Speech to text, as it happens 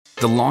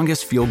The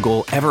longest field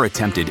goal ever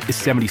attempted is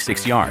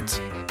 76 yards.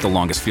 The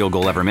longest field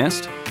goal ever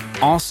missed?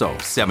 Also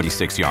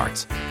 76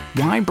 yards.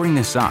 Why bring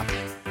this up?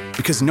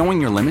 Because knowing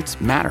your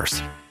limits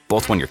matters,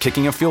 both when you're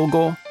kicking a field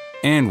goal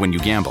and when you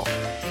gamble.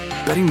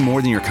 Betting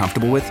more than you're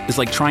comfortable with is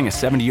like trying a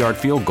 70-yard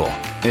field goal.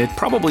 It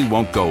probably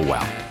won't go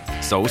well.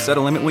 So set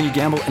a limit when you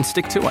gamble and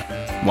stick to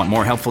it. Want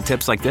more helpful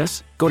tips like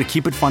this? Go to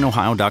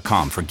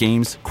keepitfunohio.com for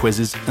games,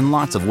 quizzes, and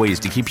lots of ways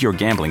to keep your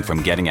gambling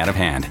from getting out of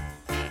hand.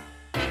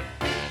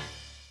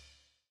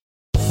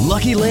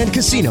 Lucky Land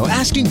Casino,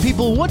 asking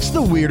people, what's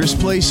the weirdest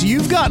place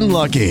you've gotten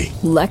lucky?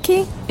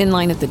 Lucky? In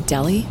line at the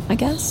deli, I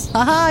guess?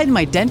 Aha, in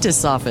my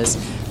dentist's office.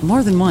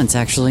 More than once,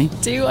 actually.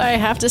 Do I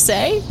have to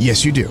say?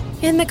 Yes, you do.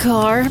 In the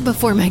car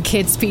before my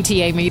kids'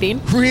 PTA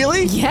meeting.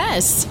 Really?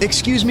 Yes.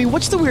 Excuse me,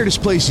 what's the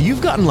weirdest place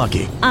you've gotten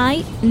lucky?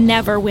 I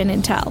never win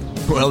and tell.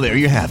 Well, there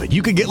you have it.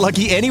 You can get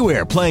lucky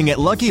anywhere, playing at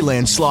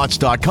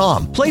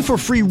LuckyLandSlots.com. Play for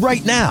free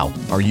right now.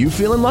 Are you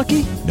feeling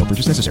lucky? No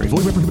purchase necessary.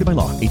 Void where prohibited by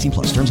law. 18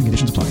 plus. Terms and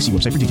conditions apply. See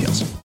website for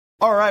details.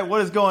 All right, what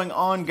is going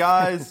on,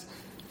 guys?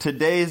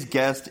 Today's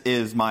guest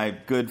is my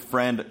good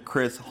friend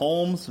Chris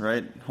Holmes,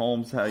 right?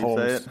 Holmes, how you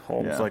say it?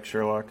 Holmes, yeah. Like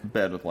Sherlock.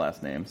 Bad with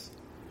last names.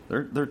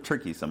 They're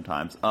tricky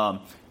sometimes.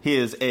 He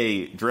is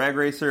a drag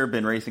racer,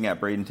 been racing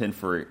at Bradenton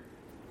for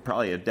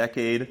probably a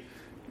decade.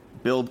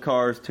 Build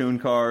cars, tune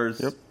cars,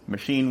 yep.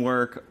 Machine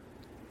work,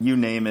 you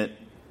name it.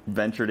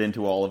 Ventured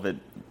into all of it.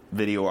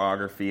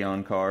 Videography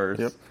on cars.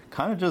 Yep.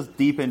 Kind of just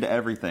deep into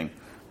everything.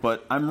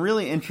 But I'm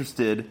really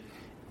interested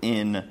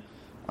in...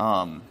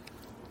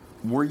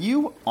 were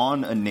you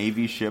on a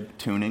Navy ship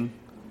tuning?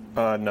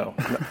 No.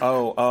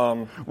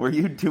 Oh, were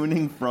you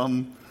tuning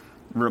from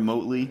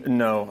remotely?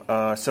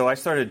 No. So I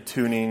started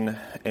tuning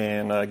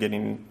and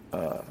getting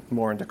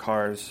more into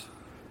cars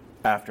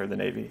after the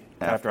Navy,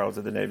 after I was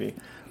at the Navy.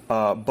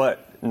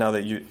 But now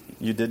that you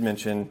did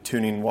mention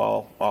tuning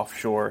while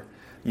offshore,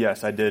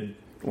 yes, I did.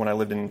 When I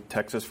lived in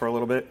Texas for a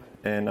little bit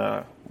and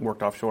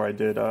worked offshore, I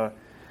did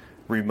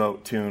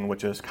remote tune,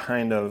 which is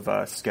kind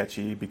of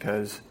sketchy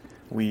because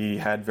we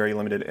had very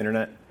limited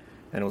internet,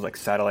 and it was like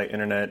satellite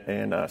internet,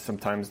 and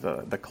sometimes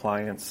the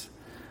clients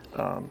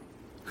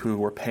who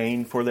were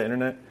paying for the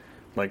internet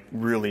like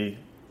really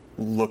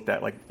looked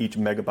at like each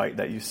megabyte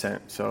that you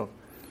sent. So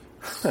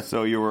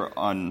you were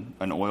on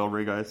an oil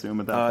rig, I assume,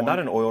 at that point? Not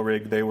an oil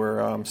rig. They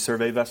were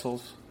survey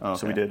vessels. Okay.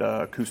 So we did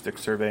acoustic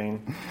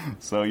surveying.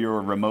 So you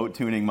were remote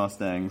tuning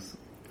Mustangs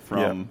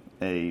from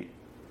a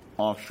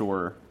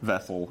offshore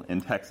vessel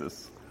in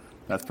Texas.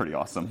 That's pretty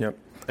awesome. Yep.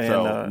 And,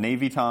 so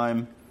Navy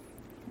time,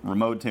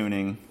 remote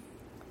tuning,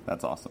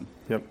 that's awesome.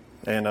 Yep.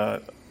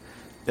 And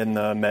in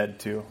the med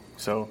too.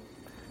 So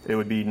it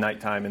would be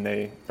nighttime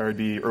or it'd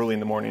be early in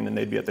the morning, and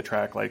they'd be at the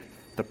track like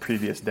the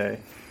previous day.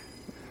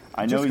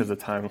 I know just because of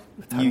the time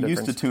you difference.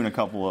 Used to tune a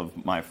couple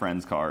of my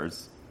friends'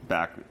 cars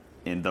back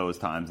in those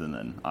times, and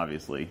then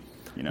obviously,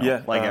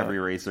 every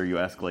racer, you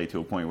escalate to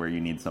a point where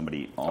you need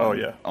somebody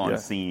on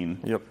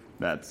scene. Yep.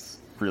 That's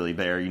really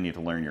there. You need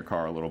to learn your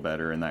car a little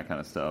better and that kind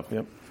of stuff.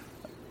 Yep.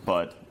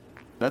 But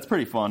that's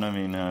pretty fun. I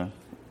mean,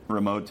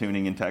 remote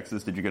tuning in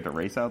Texas. Did you get to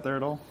race out there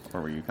at all,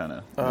 or were you kind of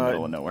in the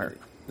middle of nowhere?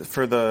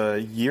 For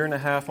the year and a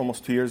half,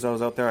 almost 2 years I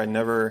was out there, I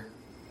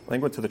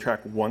think went to the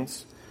track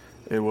once.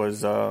 It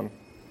was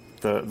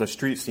the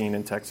street scene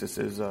in Texas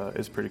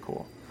is pretty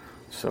cool.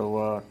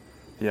 So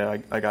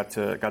I got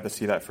to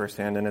see that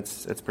firsthand, and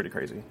it's pretty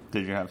crazy.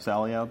 Did you have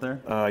Sally out there?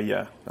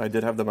 Yeah, I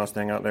did have the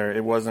Mustang out there.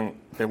 It wasn't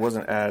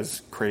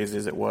as crazy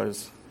as it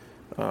was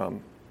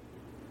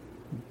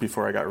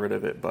before I got rid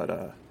of it,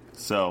 but.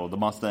 So the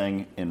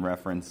Mustang, in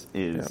reference,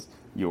 is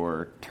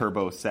your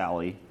Turbo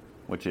Sally,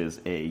 which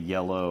is a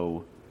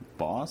yellow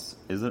Boss.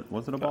 Was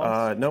it a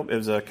Boss? Nope, it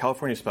was a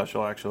California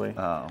Special, actually.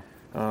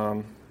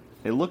 Oh.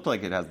 It looked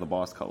like it has the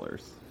Boss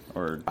colors,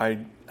 or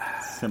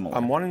similar.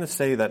 I'm wanting to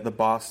say that the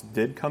Boss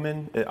did come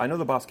in. I know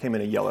the Boss came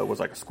in a yellow. It was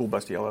like a school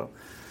bus yellow,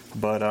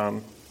 but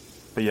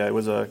yeah, it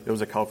was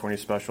a California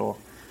Special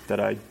that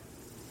I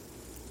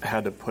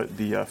had to put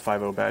the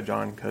 5.0 badge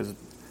on because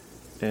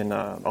in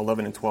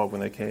 11 and 12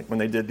 when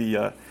they did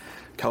the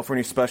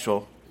California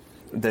Special,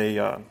 they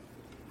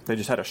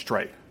just had a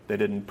stripe. They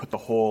didn't put the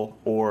hole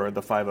or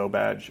the 5.0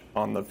 badge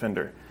on the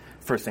fender.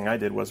 First thing I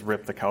did was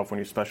rip the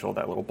California Special,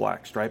 that little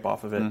black stripe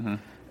off of it. Mm-hmm.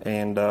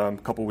 And a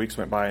couple weeks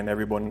went by, and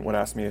everyone would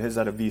ask me, is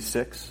that a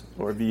V6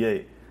 or a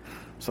V8?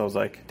 So I was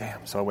like,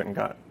 damn. So I went and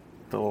got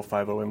the little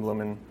 5.0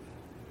 emblem and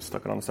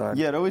stuck it on the side.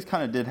 Yeah, it always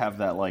kind of did have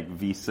that like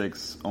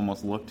V6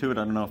 almost look to it.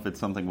 I don't know if it's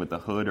something with the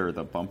hood or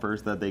the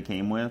bumpers that they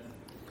came with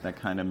that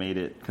kind of made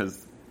it,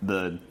 because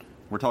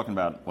we're talking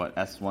about, what,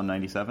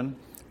 S197?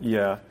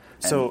 Yeah.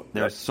 So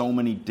there's so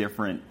many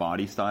different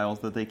body styles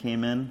that they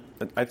came in.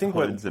 I think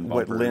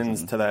what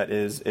lends to that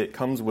is it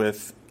comes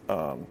with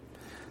the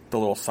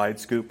little side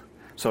scoop.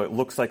 So it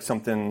looks like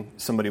something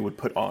somebody would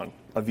put on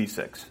a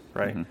V6,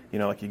 right? Mm-hmm. You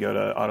know, like you go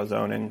to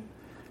AutoZone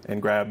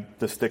and grab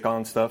the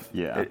stick-on stuff.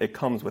 Yeah. It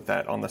comes with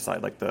that on the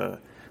side, like the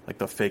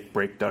fake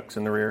brake ducts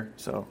in the rear.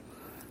 So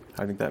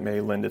I think that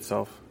may lend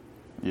itself.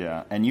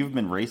 Yeah, and you've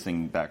been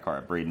racing that car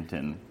at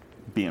Bradenton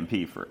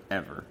BMP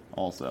forever.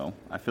 Also,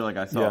 I feel like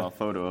I saw a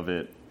photo of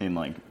it in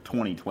like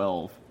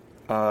 2012.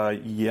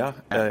 Yeah,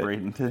 at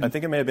Bradenton. I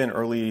think it may have been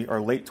early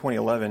or late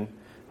 2011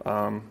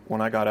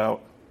 when I got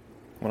out.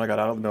 When I got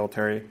out of the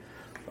military,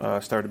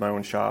 started my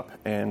own shop,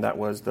 and that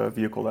was the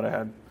vehicle that I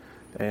had,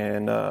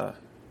 and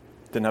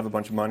didn't have a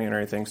bunch of money or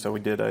anything, so we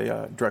did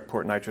a direct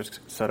port nitrous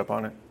setup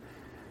on it,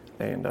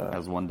 and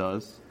as one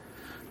does.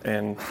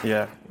 And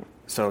yeah,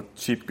 so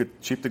cheap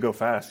to go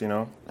fast, you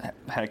know.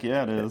 Heck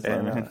yeah, it is.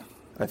 And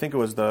I think it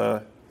was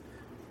the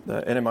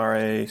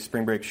NMRA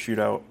Spring Break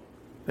Shootout.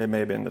 It may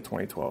have been the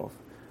 2012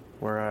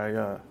 where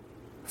I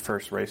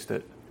first raced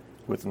it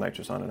with the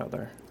nitrous on it out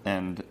there.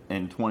 And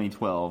in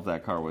 2012,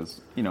 that car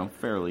was, you know,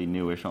 fairly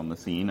newish on the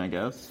scene, I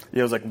guess.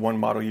 Yeah, it was like one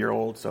model year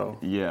old, so.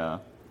 Yeah,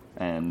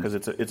 and because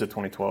it's a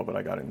 2012, but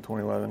I got it in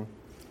 2011.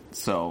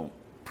 So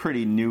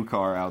pretty new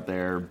car out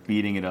there,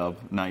 beating it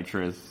up,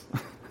 nitrous.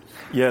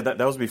 Yeah, that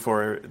was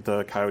before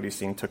the Coyote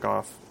scene took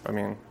off. I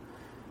mean,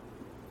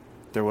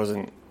 there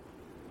wasn't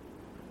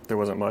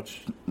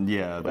much.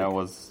 Yeah, that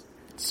was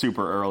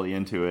super early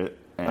into it.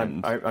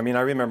 And I mean,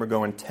 I remember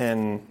going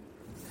 10.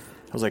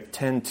 It was like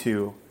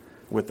 10-2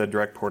 with the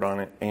direct port on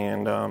it,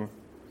 and one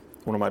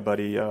of my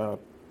buddy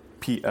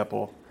Pete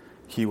Eppel,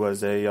 he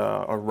was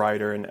a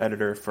writer and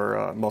editor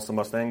for Muscle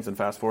Mustangs and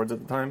Fast Forwards at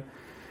the time,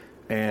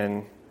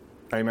 and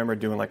I remember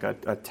doing like a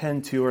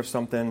 10-2 or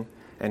something,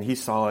 and he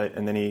saw it,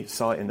 and then he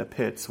saw it in the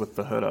pits with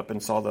the hood up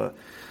and saw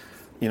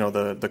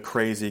the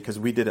crazy, because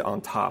we did it on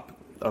top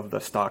of the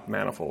stock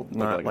manifold,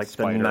 not like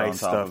the nice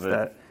stuff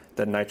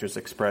that Nitrous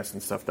Express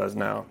and stuff does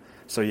now.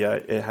 So yeah,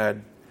 it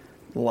had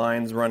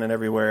lines running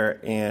everywhere,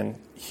 and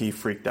he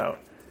freaked out.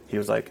 He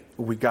was like,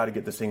 we got to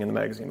get this thing in the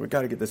magazine. We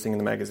got to get this thing in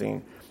the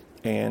magazine.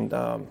 And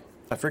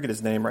I forget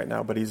his name right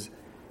now, but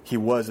he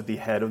was at the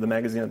head of the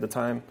magazine at the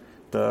time.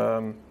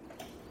 The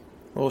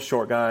little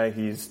short guy,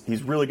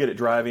 he's really good at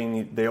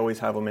driving. They always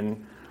have him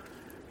in,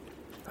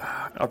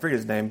 I forget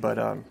his name,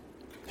 but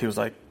he was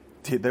like,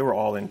 they were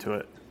all into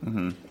it.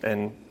 Mm-hmm.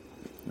 And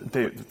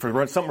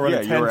for something running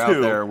 10-2. Yeah, you were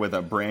out there with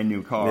a brand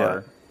new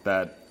car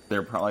that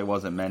there probably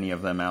wasn't many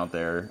of them out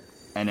there.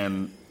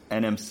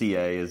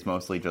 NMCA is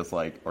mostly just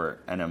like, or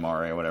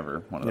NMRA,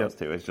 whatever, one of those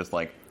two. It's just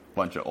like a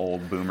bunch of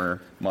old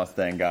boomer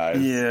Mustang guys.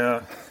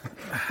 Yeah.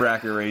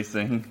 Bracket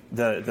racing.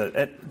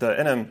 The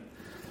NM,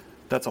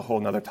 that's a whole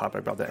nother topic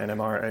about the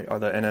NMRA, or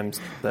the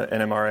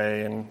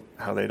NMRA and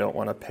how they don't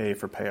want to pay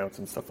for payouts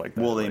and stuff like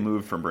that. Well, they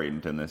moved from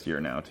Bradenton this year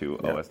now to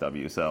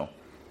OSW, so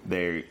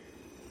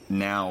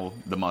now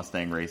the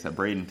Mustang race at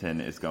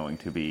Bradenton is going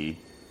to be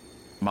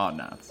mod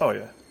nats. Oh,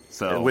 yeah.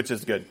 So, which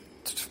is good.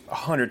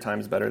 100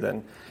 times better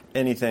than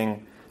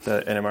anything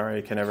the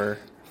NMRA can ever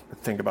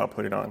think about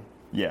putting on.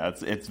 Yeah,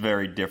 it's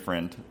very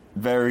different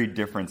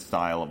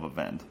style of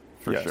event,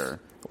 for sure.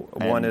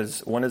 One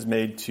is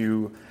made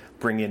to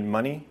bring in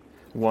money.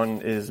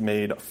 One is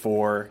made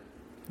for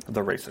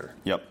the racer.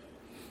 Yep.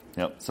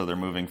 So they're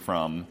moving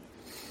from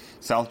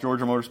South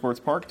Georgia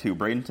Motorsports Park to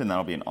Bradenton.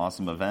 That'll be an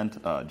awesome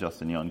event.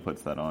 Justin Young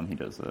puts that on. He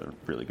does a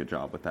really good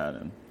job with that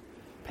and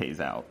pays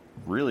out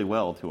really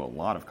well to a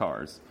lot of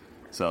cars.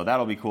 So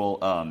that'll be cool.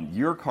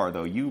 Your car,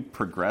 though, you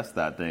progressed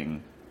that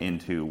thing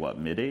into, what,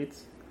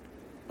 mid-eights?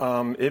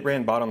 It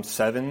ran bottom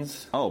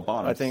sevens. Oh,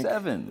 bottom I think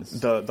sevens.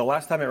 The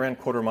last time it ran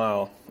quarter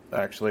mile,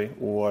 actually,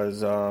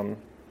 was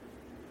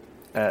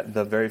at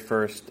the very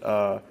first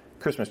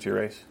Christmas tree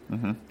race.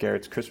 Mm-hmm.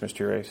 Garrett's Christmas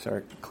tree race,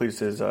 or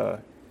Cletus's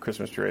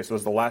Christmas tree race. It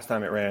was the last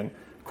time it ran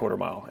quarter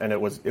mile, and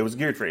it was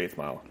geared for eighth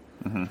mile.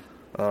 Mm-hmm.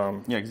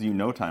 Yeah, because you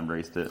no-time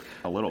raced it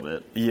a little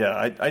bit.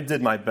 Yeah, I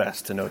did my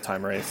best to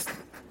no-time race.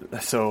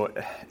 So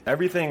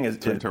everything is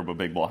twin turbo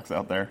big blocks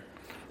out there.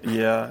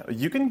 Yeah,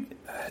 you'd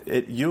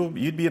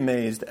be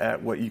amazed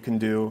at what you can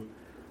do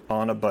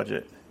on a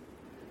budget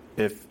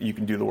if you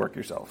can do the work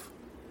yourself.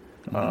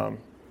 Mm-hmm.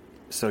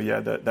 So yeah,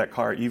 that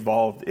car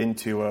evolved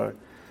into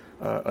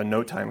a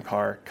no-time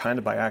car kind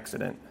of by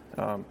accident.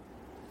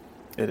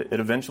 It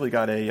eventually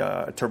got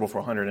a Turbo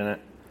 400 in it,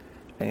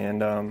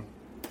 and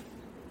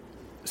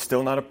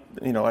still not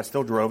I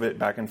still drove it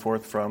back and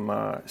forth from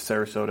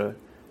Sarasota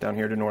down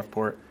here to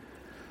Northport.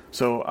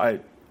 So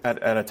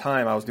at a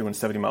time I was doing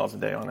 70 miles a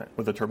day on it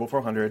with a Turbo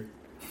 400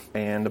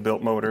 and a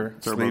built motor,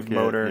 sleeved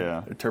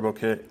motor, a turbo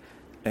kit,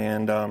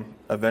 and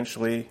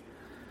eventually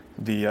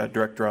the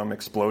direct drum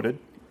exploded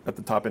at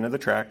the top end of the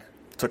track,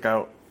 took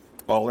out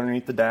all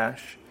underneath the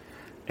dash,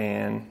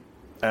 and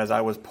as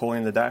I was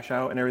pulling the dash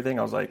out and everything,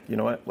 I was like, you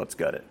know what, let's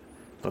gut it.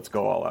 Let's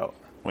go all out.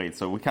 Wait,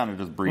 so we kind of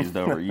just breezed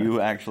over.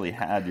 You actually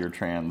had your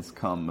trans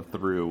come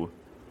through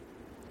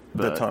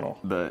the tunnel,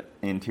 the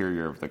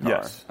interior of the car.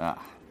 Yes.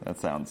 That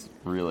sounds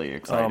really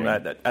exciting.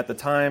 At the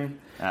time...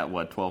 At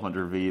what,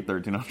 1,200 feet,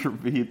 1,300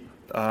 feet?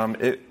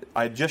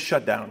 I just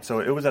shut down, so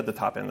it was at the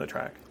top end of the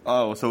track.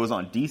 Oh, so it was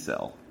on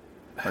decel,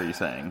 are you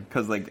saying?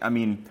 Because,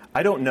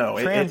 I don't know.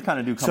 Trans kind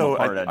of do come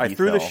apart at decel. I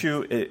threw the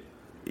chute.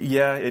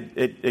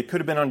 It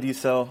could have been on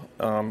decel.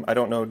 I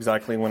don't know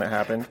exactly when it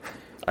happened.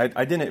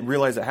 I didn't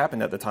realize it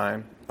happened at the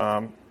time.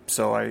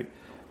 So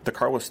the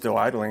car was still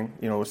idling.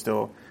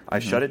 I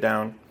shut it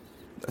down.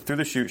 threw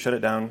the chute, shut it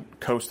down,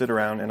 coasted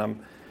around, and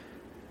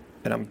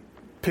I'm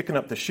picking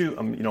up the chute.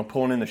 I'm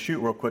pulling in the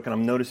chute real quick, and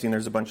I'm noticing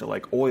there's a bunch of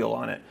like oil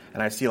on it,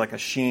 and I see like a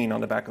sheen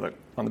on the back of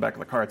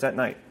the car. It's at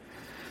night,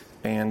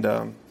 and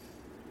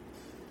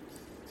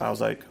I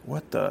was like,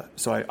 what the?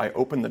 So I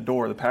opened the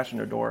door, the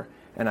passenger door,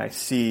 and I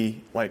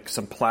see like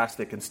some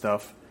plastic and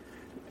stuff,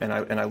 and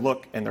I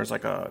look, and there's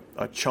like a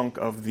chunk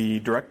of the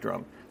direct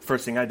drum.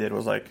 First thing I did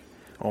was like,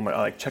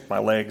 I checked my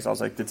legs. I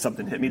was like, did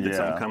something hit me? Did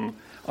something come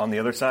on the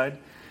other side?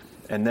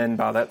 And then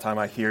by that time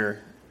I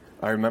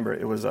remember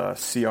it was a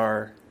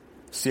CRX,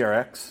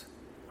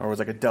 or it was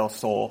like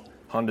a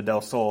Honda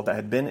Del Sol that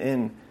had been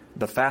in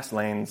the fast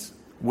lanes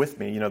with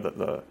me,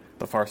 the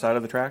far side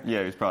of the track. Yeah,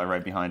 he was probably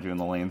right behind you in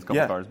the lanes, a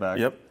couple cars back.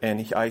 Yep,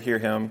 and I hear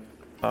him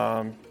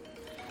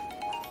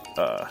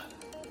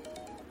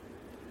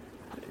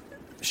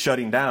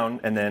shutting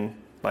down, and then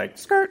like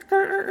skirt,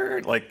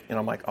 like, and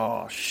I'm like,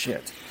 oh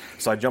shit.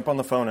 So I jump on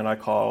the phone and I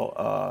call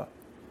I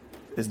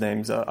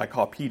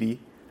call Petey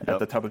at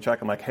the top of the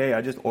track. I'm like, hey,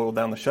 I just oiled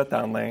down the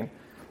shutdown lane.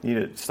 You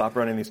need to stop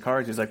running these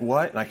cars. He's like,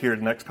 what? And I hear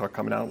the next car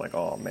coming down. I'm like,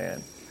 oh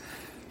man.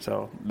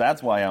 So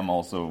that's why I'm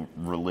also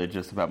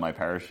religious about my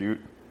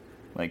parachute.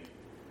 Like,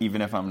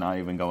 even if I'm not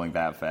even going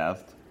that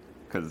fast,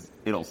 because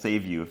it'll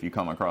save you if you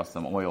come across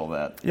some oil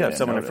that if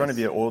someone in front of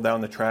you oil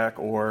down the track,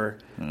 or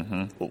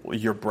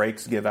your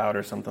brakes give out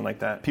or something like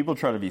that. People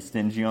try to be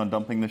stingy on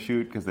dumping the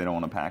chute because they don't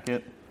want to pack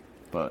it,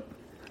 but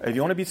if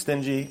you want to be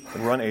stingy,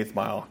 run 8th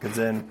mile, because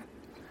then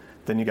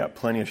you got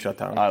plenty of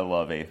shutdown. I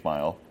love 8th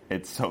mile.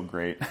 It's so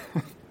great.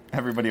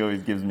 Everybody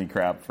always gives me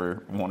crap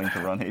for wanting to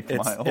run 8th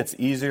mile. It's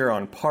easier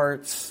on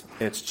parts.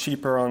 It's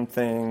cheaper on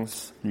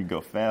things. You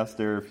go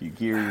faster if you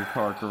gear your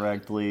car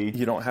correctly.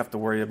 You don't have to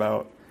worry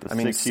about.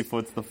 60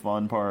 foot's the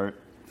fun part.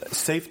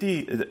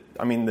 Safety.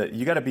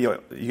 You got to be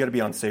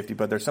on safety,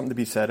 but there's something to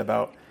be said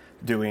about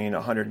doing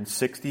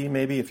 160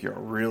 maybe if you're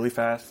really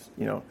fast.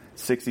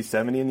 60,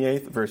 70 in the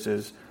 8th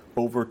versus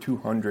over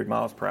 200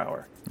 miles per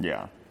hour.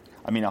 Yeah,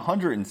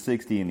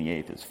 160 in the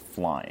 8th is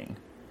flying.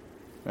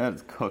 That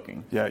is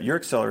cooking. Yeah, you're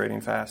accelerating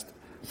fast,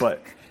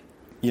 but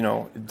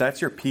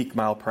that's your peak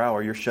mile per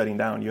hour. You're shutting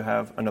down. You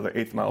have another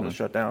 8th mile to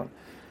shut down.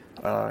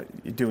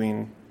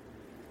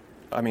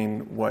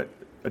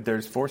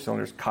 There's 4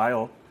 cylinders.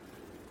 Kyle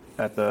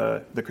at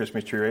the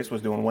Christmas tree race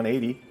was doing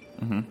 180.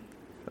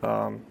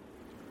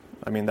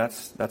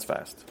 That's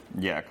fast.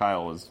 Yeah,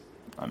 Kyle was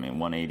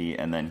 180,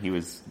 and then he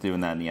was doing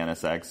that in the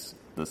NSX,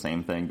 the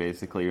same thing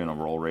basically in a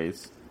roll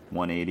race,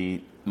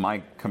 180.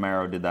 My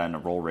Camaro did that in a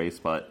roll race,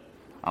 but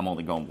I'm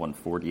only going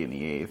 140 in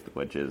the 8th,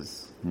 which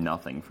is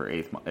nothing for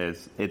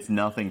 8th. It's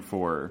nothing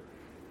for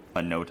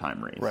a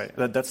no-time race. Right.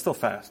 That's still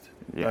fast.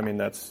 Yeah.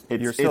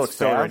 You're still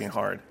accelerating fast,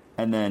 hard.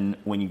 And then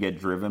when you get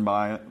driven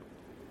by it,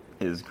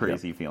 is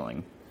crazy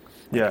feeling.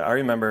 Yeah, I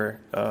remember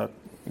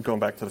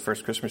going back to the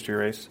first Christmas tree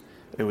race.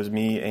 It was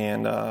me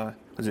and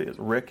was it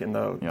Rick in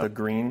the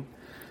green?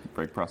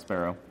 Rick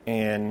Prospero.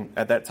 And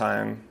at that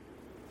time,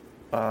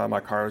 my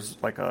car was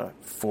like a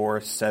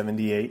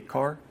 478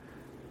 car.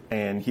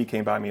 And he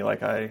came by me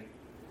like I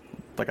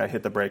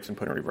hit the brakes and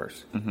put in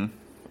reverse.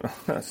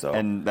 So,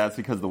 and that's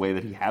because the way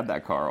that he had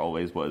that car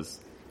always was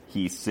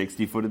he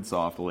 60-footed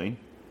softly,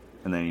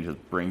 and then he just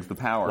brings the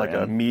power like in.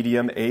 A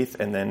medium 8th,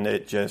 and then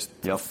it just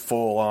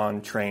full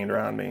on trained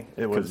around me.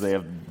 It was because they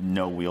have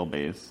no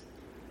wheelbase,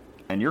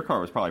 and your car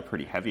was probably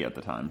pretty heavy at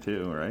the time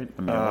too, right?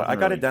 I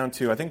got it down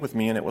to, I think with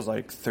me and it was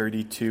like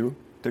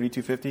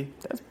 3250.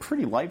 That's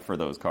pretty light for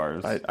those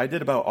cars. I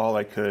did about all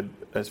I could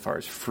as far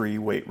as free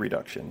weight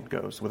reduction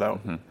goes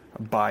without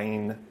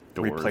buying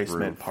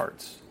replacement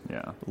parts.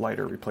 Yeah.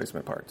 Lighter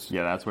replacement parts.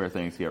 Yeah, that's where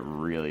things get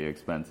really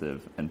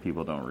expensive and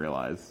people don't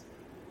realize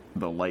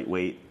the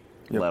lightweight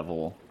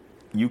level.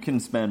 You can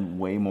spend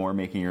way more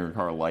making your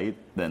car light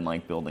than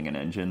like building an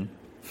engine.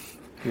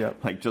 Yeah.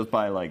 Like just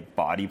by like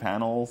body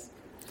panels.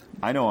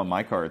 I know on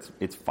my car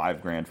it's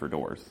 $5,000 for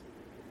doors.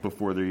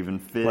 Before they're even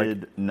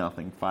fitted,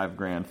 nothing.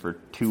 $5,000 for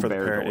two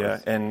bare doors. Yeah,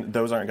 and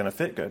those aren't going to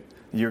fit good.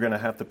 You're going to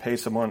have to pay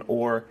someone,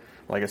 or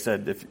like I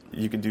said, if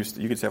you could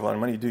save a lot of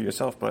money, do it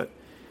yourself. But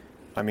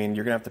you're going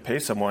to have to pay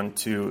someone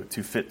to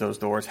fit those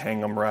doors, hang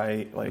them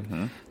right. Like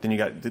then you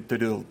got to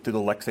do the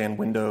Lexan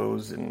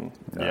windows, and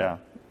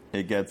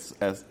it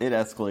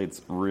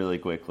escalates really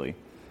quickly.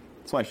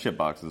 That's why ship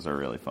boxes are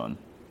really fun.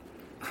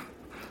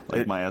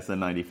 Like my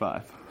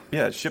SN95.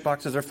 Yeah, ship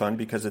boxes are fun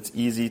because it's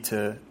easy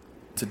to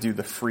do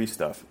the free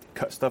stuff.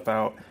 Cut stuff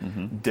out,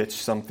 ditch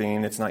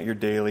something. It's not your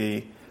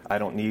daily. I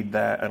don't need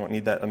that. I don't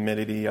need that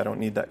amenity. I don't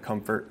need that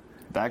comfort.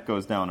 That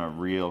goes down a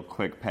real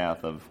quick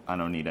path of I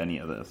don't need any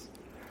of this.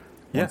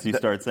 Yeah, Once you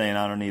start saying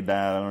I don't need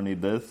that, I don't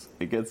need this,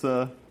 it gets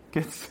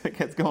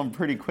going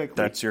pretty quickly.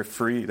 That's your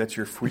free.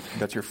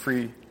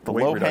 The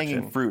low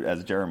hanging fruit,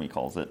 as Jeremy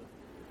calls it.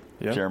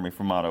 Yep. Jeremy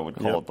Fumato would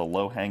call it the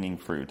low hanging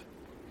fruit.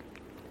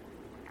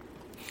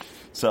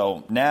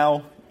 So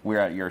now we're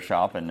at your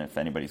shop, and if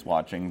anybody's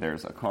watching,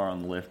 there's a car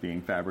on the lift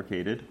being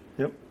fabricated.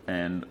 Yep.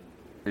 And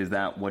is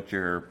that what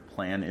your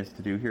plan is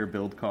to do here?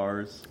 Build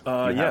cars?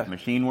 Have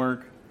machine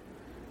work?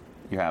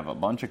 You have a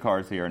bunch of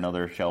cars here.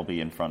 Another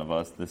Shelby in front of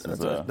us. That's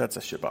a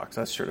shitbox.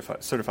 That's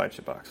certified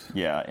shitbox.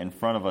 Yeah, in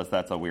front of us,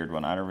 that's a weird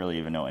one. I don't really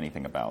even know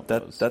anything about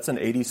those. That's an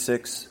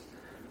 86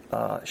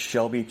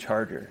 Shelby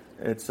Charger.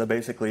 It's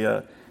basically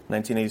a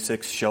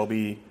 1986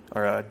 Shelby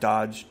or a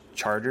Dodge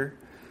Charger.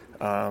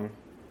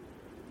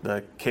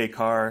 The K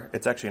car,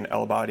 it's actually an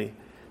L body,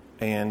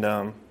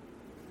 and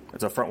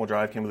it's a front-wheel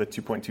drive. Came with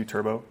a 2.2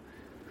 turbo,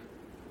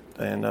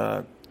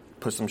 and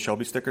put some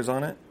Shelby stickers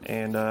on it.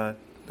 And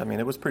I mean,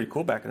 it was pretty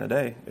cool back in the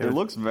day. It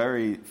looks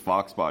very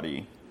Fox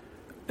body.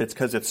 It's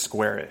because it's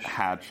squarish,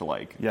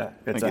 hatch-like. Yeah,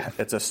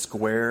 it's a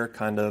square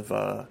kind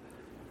of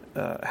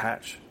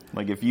hatch.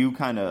 Like if you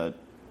kind of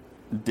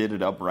did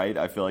it up right,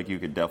 I feel like you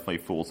could definitely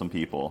fool some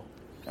people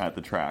at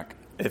the track.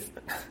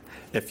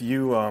 If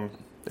you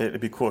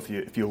it'd be cool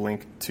if you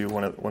link to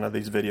one of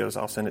these videos.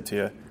 I'll send it to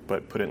you,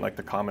 but put it in like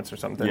the comments or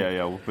something.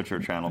 Yeah, we'll put your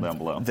channel down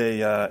below. They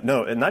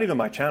no, and not even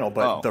my channel,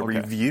 but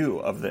review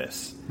of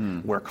this,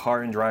 where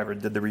Car and Driver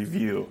did the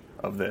review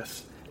of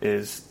this,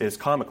 is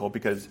comical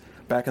because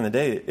back in the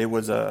day it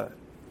was a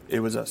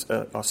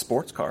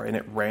sports car and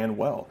it ran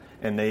well,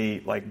 and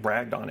they like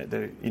bragged on it.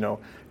 They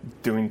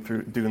doing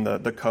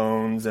the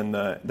cones and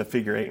the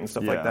figure eight and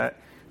stuff like that.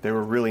 They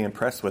were really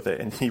impressed with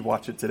it, and you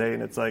watch it today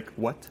and it's like,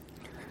 what?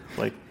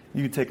 Like,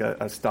 you take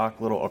a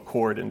stock little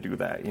Accord and do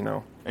that,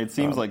 It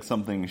seems like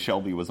something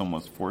Shelby was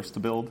almost forced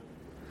to build.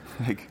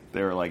 Like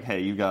they were like,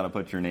 "Hey, you got to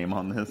put your name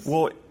on this."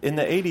 Well, in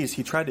the '80s,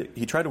 he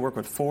tried to work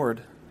with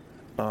Ford,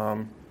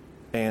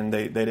 and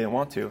they didn't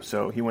want to.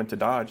 So he went to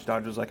Dodge.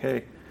 Dodge was like,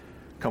 "Hey,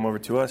 come over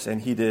to us,"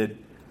 and he did.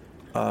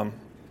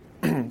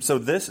 So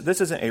this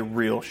isn't a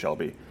real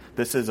Shelby.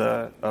 This is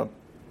a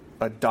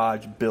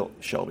Dodge built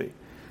Shelby.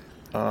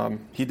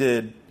 He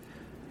did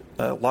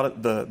a lot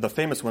of the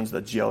famous ones,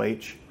 the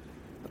GLH.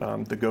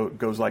 The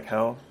Goes Like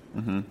Hell.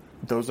 Mm-hmm.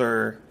 Those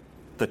are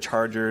the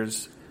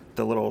Chargers,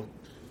 the little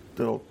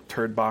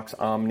turd box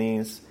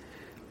Omnis,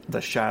 the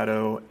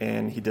Shadow,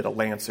 and he did a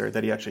Lancer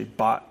that he actually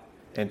bought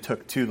and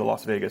took to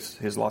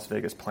his Las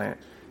Vegas plant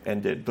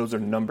and did. Those are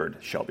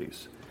numbered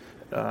Shelbys.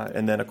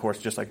 And then, of course,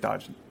 just like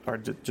Dodge, or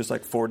just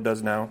like Ford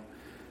does now,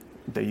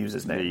 they use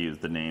his name. They use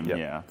the name,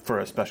 yeah. For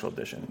a special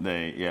edition.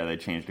 They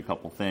changed a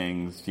couple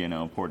things,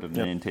 ported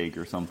an intake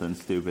or something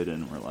stupid,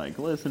 and we're like,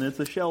 listen, it's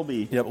a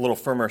Shelby. Yep, a little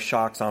firmer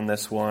shocks on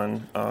this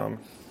one. A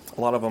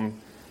lot of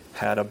them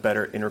had a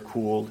better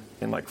intercooled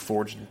and like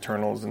forged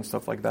internals and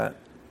stuff like that.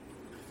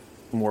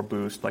 More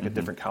boost, like a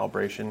different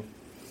calibration.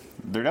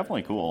 They're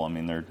definitely cool. I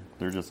mean,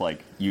 they're just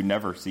like, you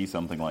never see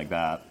something like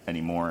that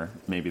anymore.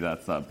 Maybe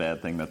that's a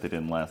bad thing that they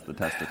didn't last the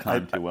test of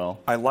time too well.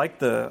 I like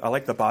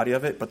the body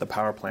of it, but the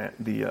power plant,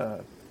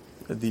 the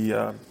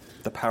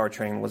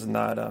powertrain was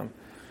not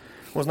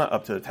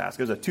up to the task.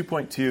 It was a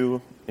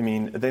 2.2. I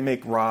mean, they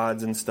make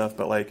rods and stuff,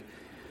 but like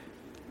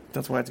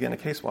that's why it's getting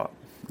a K-swap.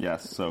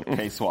 Yes, so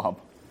K-swap.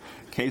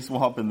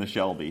 K-swap in the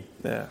Shelby.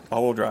 Yeah,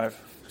 all-wheel drive.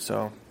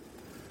 So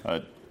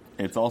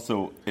it's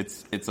also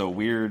it's a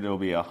weird. It'll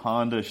be a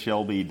Honda,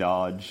 Shelby,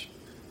 Dodge.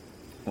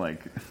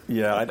 Like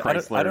I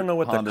don't know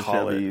what Honda, to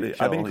call Chevy, it. Shelby,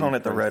 I've been calling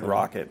it the Red Chrysler.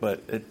 Rocket,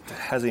 but it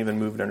hasn't even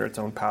moved under its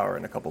own power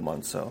in a couple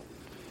months. So,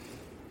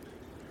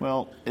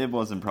 well, it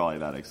wasn't probably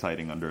that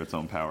exciting under its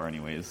own power,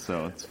 anyways.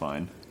 So it's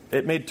fine.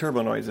 It made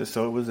turbo noises,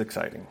 so it was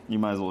exciting. You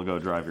might as well go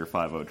drive your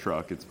 5.0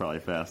 truck. It's probably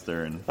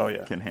faster and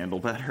can handle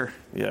better.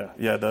 Yeah.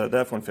 The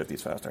F-150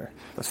 is faster.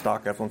 The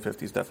stock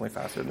F-150 is definitely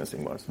faster than this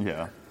thing was.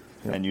 Yeah.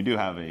 And you do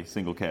have a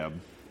single cab,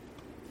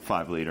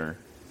 5-liter,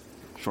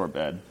 short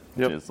bed,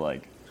 which is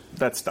like...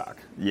 That's stock.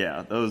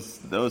 Yeah,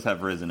 those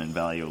have risen in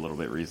value a little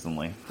bit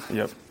recently.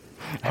 Yep.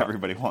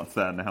 Everybody wants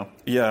that now.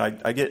 Yeah,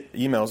 I get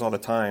emails all the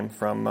time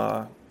from,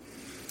 like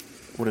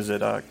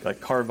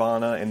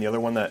Carvana and the other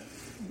one that,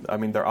 I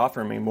mean, they're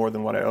offering me more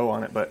than what I owe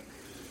on it, but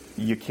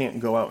you can't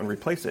go out and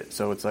replace it.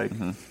 So it's like,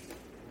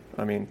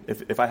 I mean,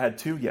 if I had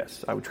two,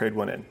 yes, I would trade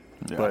one in.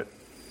 Yeah. But,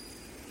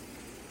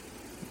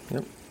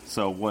 yep.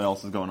 So what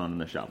else is going on in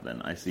the shop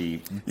then? I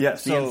see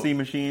CNC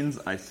machines.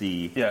 I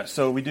see... Yeah,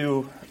 so we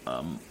do...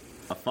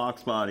 a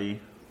Fox body.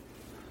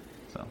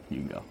 So you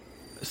can go.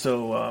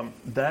 So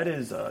that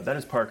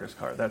is Parker's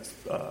car. That's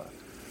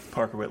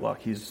Parker Whitlock.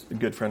 He's a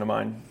good friend of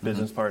mine,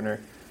 business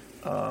partner.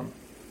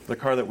 The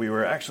car that we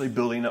were actually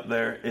building up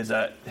there is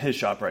at his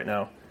shop right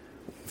now,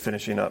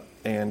 finishing up.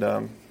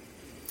 And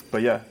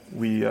but yeah,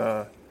 we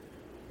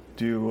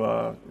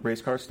do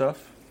race car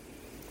stuff,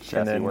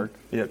 chassis work.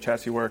 Yeah,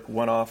 chassis work,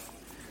 one-off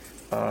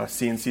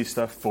CNC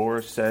stuff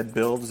for said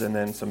builds, and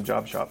then some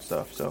job shop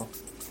stuff. So.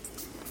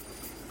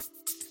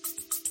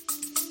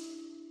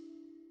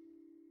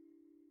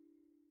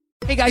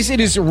 Hey guys, it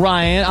is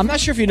Ryan. I'm not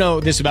sure if you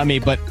know this about me,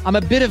 but I'm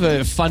a bit of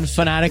a fun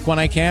fanatic when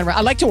I can. I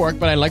like to work,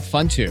 but I like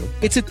fun too.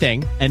 It's a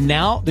thing. And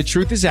now the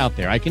truth is out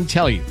there. I can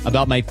tell you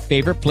about my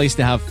favorite place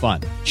to have fun.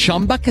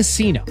 Chumba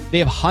Casino. They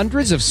have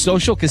hundreds of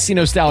social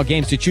casino style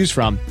games to choose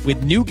from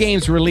with new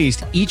games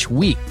released each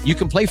week. You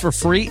can play for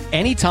free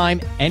anytime,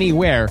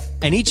 anywhere,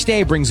 And each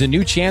day brings a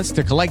new chance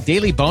to collect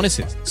daily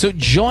bonuses. So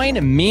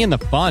join me in the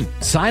fun.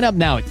 Sign up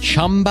now at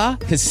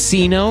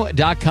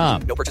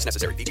ChumbaCasino.com. No purchase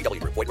necessary. VGW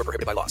Group. Void where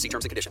prohibited by law. See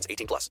terms and conditions.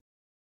 18+.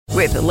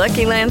 With the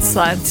Lucky Land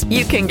Slots,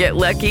 you can get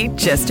lucky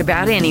just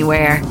about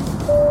anywhere.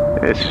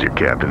 This is your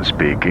captain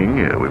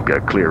speaking. We've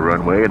got clear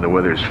runway and the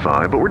weather's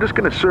fine, but we're just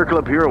going to circle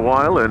up here a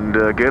while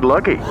and get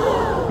lucky.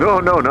 No,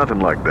 nothing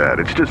like that.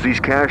 It's just these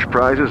cash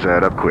prizes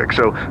add up quick.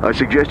 So I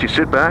suggest you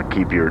sit back,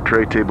 keep your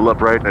tray table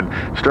upright, and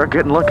start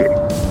getting lucky.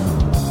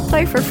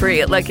 Play for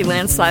free at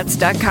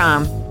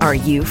LuckyLandSlots.com. Are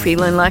you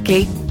feeling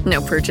lucky?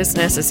 No purchase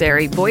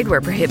necessary. Void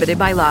where prohibited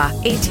by law.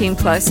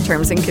 18+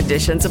 terms and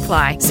conditions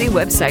apply. See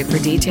website for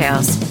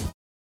details.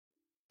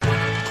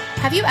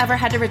 Have you ever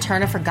had to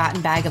return a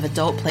forgotten bag of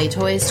adult play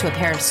toys to a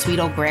pair of sweet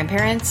old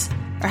grandparents?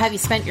 Or have you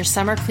spent your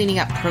summer cleaning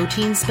up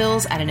protein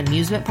spills at an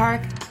amusement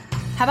park?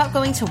 How about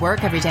going to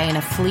work every day in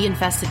a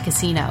flea-infested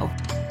casino?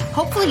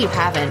 Hopefully you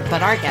haven't,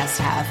 but our guests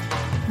have.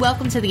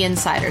 Welcome to the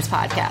Insiders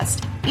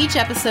Podcast. Each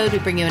episode, we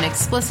bring you an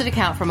explicit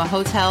account from a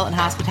hotel and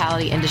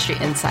hospitality industry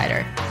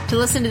insider. To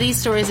listen to these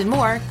stories and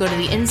more, go to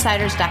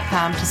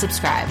theinsiders.com to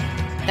subscribe.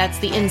 That's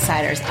The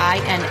Insiders,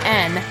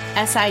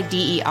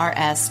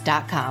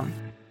 INNSIDERS.com.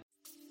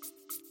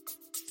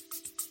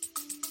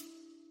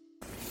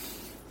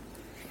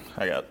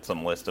 I got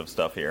some list of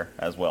stuff here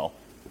as well.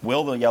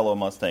 Will the yellow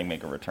Mustang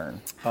make a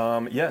return?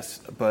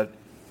 Yes, but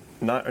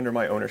not under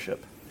my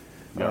ownership.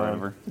 Got rid of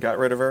her? Got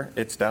rid of her.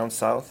 It's down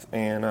south,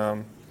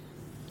 and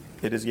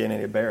it is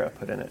getting a Barra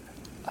put in it.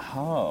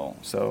 Oh.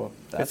 So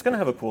it's going to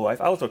have a cool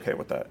life. I was okay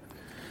with that.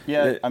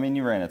 Yeah, I mean,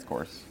 you ran its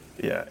course.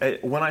 Yeah.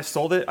 When I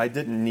sold it, I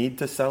didn't need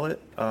to sell it.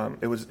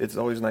 It's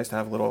always nice to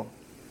have a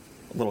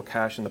little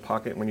cash in the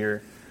pocket when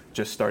you're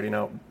just starting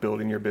out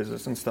building your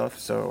business and stuff.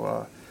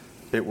 So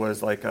it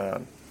was like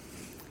I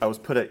was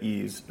put at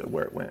ease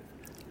where it went.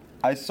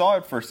 I saw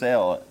it for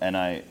sale, and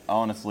I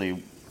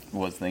honestly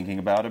was thinking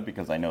about it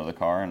because I know the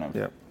car, and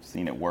I've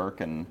seen it work,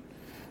 and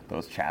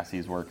those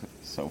chassis work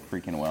so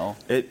freaking well.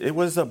 It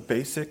was a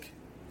basic.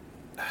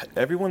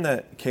 Everyone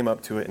that came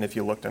up to it, and if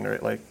you looked under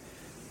it,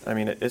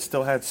 it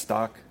still had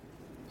stock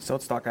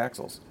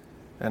axles,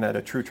 and had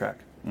a true track.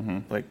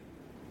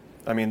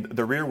 Mm-hmm.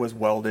 The rear was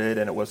welded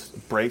and it was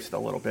braced a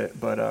little bit,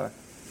 but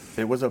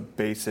it was a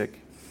basic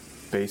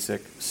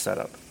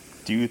setup.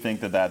 Do you think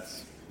that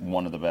that's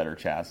one of the better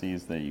chassis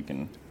that you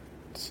can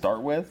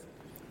start with?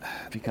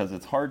 Because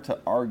it's hard to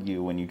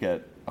argue when you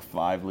get a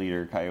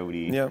 5-liter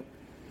Coyote. Yeah.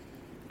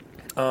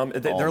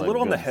 They're a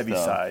little on the heavy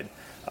side,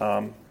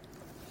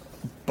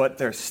 but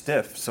they're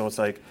stiff. So it's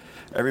like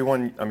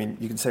everyone,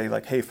 you can say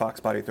like, hey,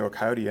 Fox Body, throw a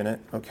Coyote in it.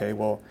 Okay,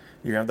 well,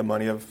 you have the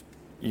money of,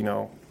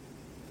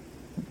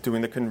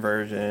 doing the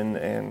conversion,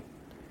 and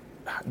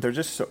there's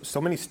just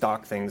so many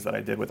stock things that I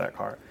did with that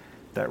car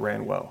that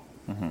ran well.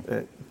 Mm-hmm.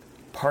 It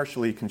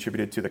partially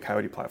contributed to the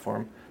Coyote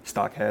platform.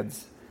 Stock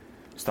heads,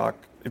 stock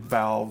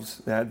valves.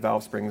 They had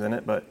valve springs in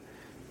it, but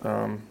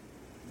kind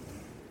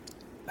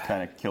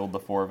of killed the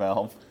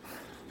 4-valve.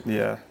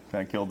 Yeah.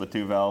 Kind of killed the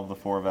 2-valve, the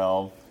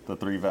 4-valve, the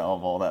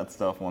 3-valve, all that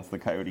stuff once the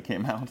Coyote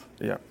came out.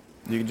 Yeah.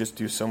 You can just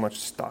do so much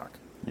stock.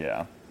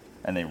 Yeah.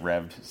 And they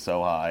revved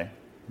so high.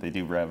 They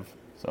do rev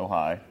so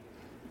high.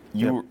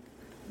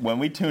 When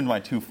we tuned my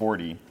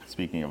 240,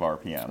 speaking of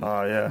RPM.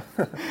 Oh, yeah.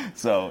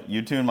 So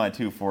you tuned my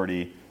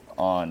 240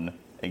 on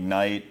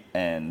Ignite,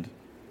 and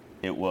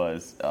it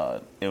was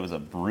a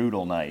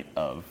brutal night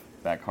of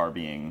that car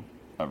being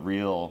a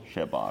real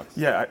shitbox.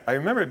 Yeah, I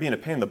remember it being a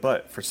pain in the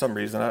butt for some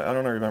reason. I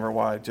don't remember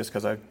why, just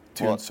because I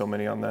tuned so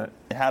many on that.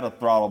 It had a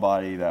throttle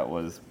body that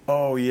was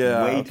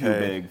way too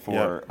big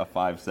for a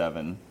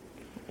 5.7.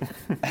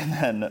 And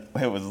then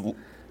it was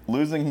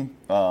losing,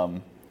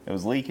 it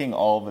was leaking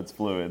all of its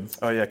fluids.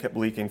 Oh, yeah, it kept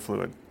leaking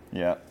fluid.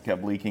 Yeah,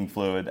 kept leaking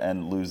fluid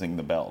and losing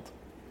the belt.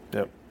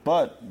 Yep.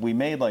 But we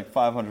made like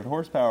 500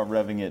 horsepower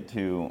revving it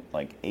to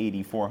like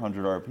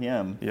 8,400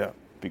 RPM. Yeah.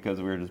 Because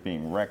we were just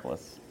being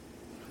reckless.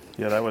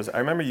 Yeah, that was. I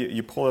remember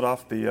you pull it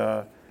off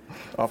the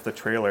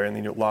trailer, and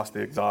then you lost the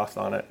exhaust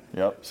on it.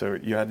 Yep. So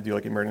you had to do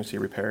like emergency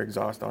repair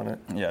exhaust on it.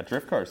 Yeah,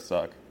 drift cars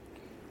suck.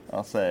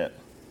 I'll say it.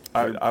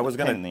 I was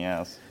gonna pain in the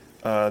ass.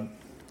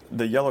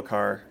 The yellow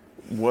car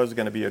was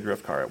gonna be a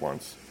drift car at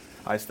once.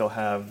 I still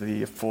have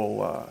the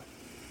full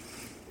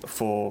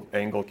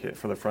angle kit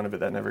for the front of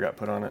it that never got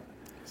put on it.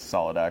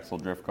 Solid axle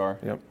drift car.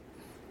 Yep.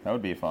 That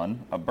would be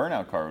fun. A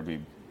burnout car would be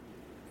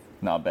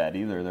not bad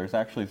either. There's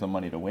actually some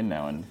money to win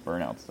now in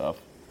burnout stuff.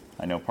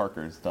 I know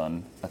Parker's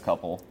done a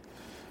couple.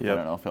 Yep. I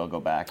don't know if he'll go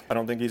back. I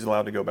don't think he's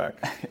allowed to go back.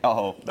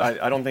 Oh.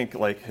 I don't think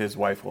like his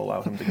wife will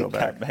allow him to go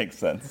back. That makes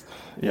sense.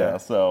 Yeah,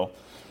 so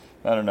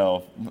I don't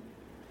know.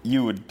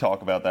 You would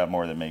talk about that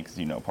more than me because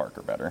you know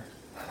Parker better.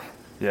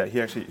 Yeah,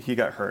 he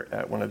got hurt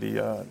at one of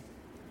the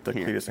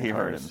Cletus and He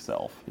cars. hurt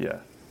himself. Yeah.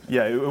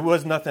 Yeah, it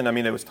was nothing.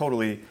 It was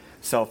totally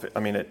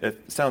it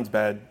sounds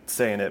bad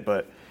saying it,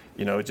 but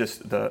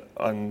just the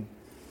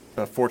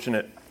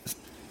unfortunate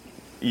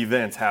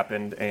events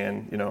happened,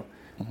 and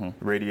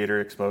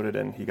radiator exploded,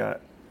 and he got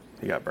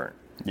burnt.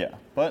 Yeah,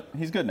 but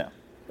he's good now.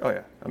 Oh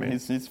yeah,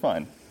 he's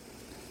fine.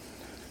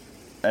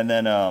 And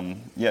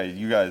then,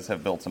 you guys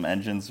have built some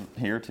engines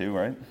here too,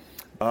 right?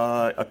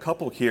 A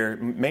couple here.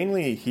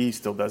 Mainly, he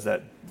still does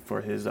that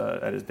for his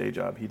at his day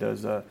job. He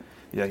does.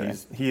 Okay.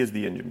 He is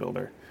the engine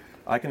builder.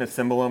 I can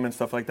assemble them and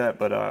stuff like that,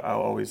 but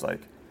I'll always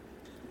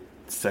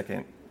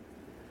second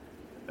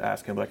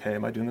ask him hey,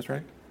 am I doing this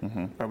right?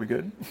 Mm-hmm. Are we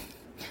good?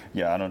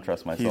 Yeah, I don't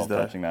trust myself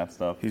touching that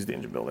stuff. He's the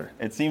engine builder.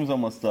 It seems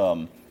almost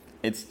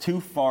it's too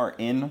far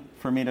in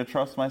for me to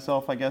trust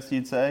myself, I guess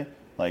you'd say.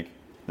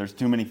 There's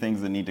too many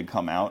things that need to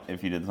come out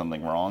if you did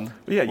something wrong.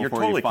 But yeah, you're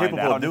totally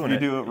capable of doing it.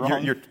 Do it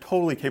wrong. You're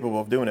totally capable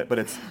of doing it, but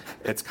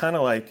it's kind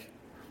of like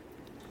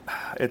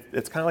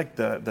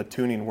the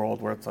tuning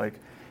world where it's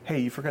hey,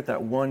 you forgot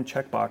that one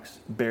checkbox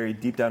buried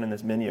deep down in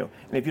this menu,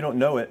 and if you don't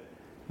know it,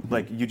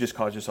 you just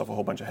caused yourself a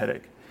whole bunch of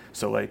headache.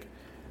 So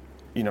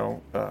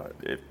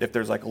if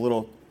there's a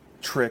little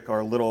trick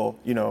or a little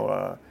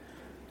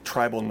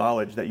tribal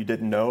knowledge that you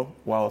didn't know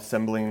while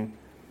assembling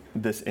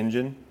this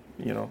engine,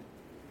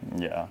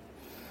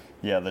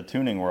 Yeah, the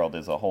tuning world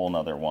is a whole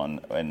nother one.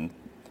 And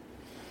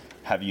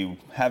have you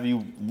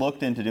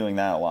looked into doing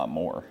that a lot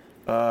more?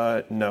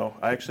 No,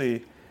 I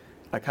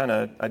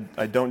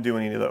don't do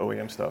any of the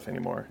OEM stuff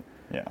anymore.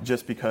 Yeah.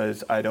 Just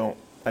because I don't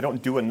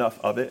do enough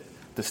of it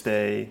to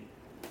stay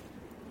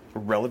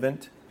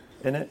relevant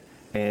in it,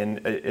 and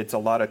it's a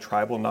lot of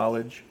tribal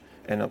knowledge.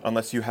 And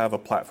unless you have a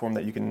platform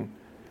that you can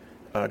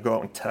go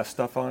out and test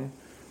stuff on,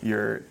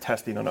 you're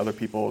testing on other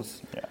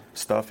people's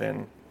stuff,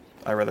 and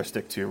I rather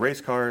stick to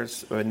race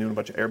cars, doing a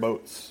bunch of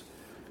airboats,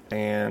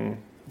 and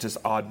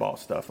just oddball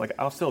stuff.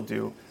 I'll still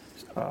do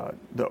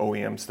the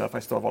OEM stuff. I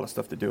still have all the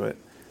stuff to do it,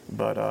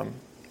 but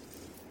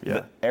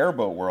The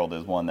airboat world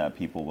is one that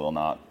people will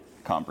not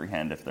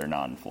comprehend if they're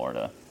not in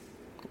Florida.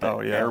 The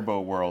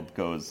airboat world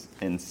goes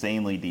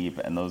insanely deep,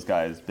 and those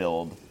guys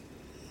build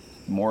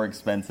more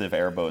expensive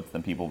airboats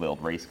than people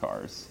build race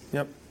cars.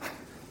 Yep,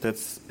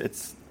 it's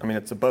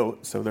a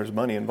boat, so there's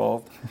money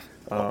involved.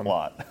 A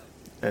lot.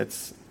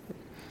 It's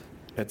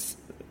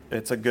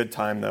a good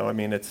time though.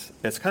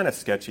 It's kind of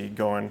sketchy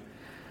going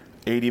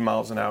 80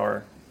 miles an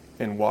hour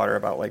in water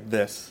about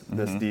this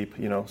deep,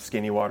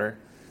 skinny water.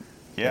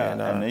 Yeah,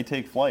 and they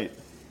take flight.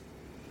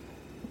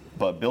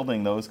 But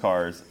building those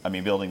cars,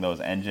 building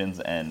those engines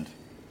and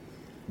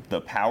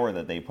the power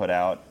that they put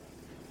out.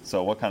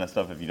 So what kind of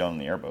stuff have you done on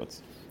the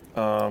airboats?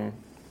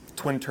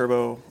 Twin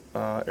turbo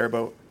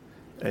airboat.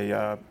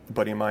 A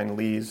buddy of mine,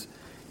 Lee's,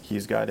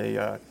 he's got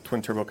a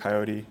twin turbo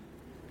Coyote,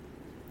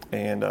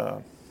 and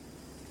I'm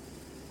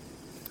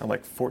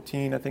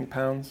 14, I think,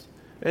 pounds.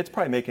 It's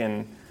probably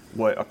making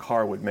what a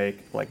car would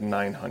make,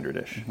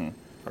 900-ish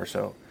or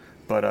so.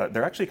 But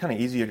they're actually kind of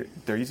easy.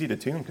 They're easy to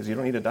tune because you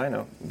don't need a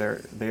dyno.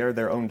 They are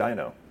their own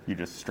dyno. You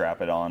just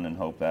strap it on and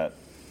hope that.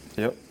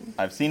 Yep.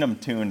 I've seen them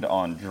tuned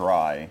on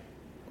dry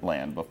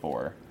land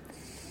before,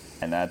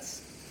 and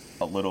that's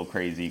a little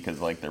crazy because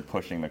they're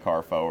pushing the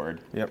car forward.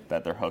 Yep.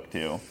 That they're hooked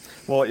to.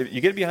 Well, if you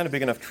get behind a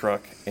big enough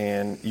truck,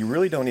 and you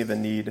really don't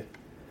even need.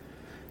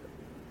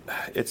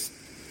 It's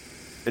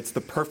the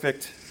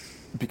perfect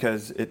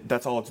because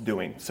that's all it's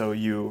doing. So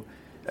you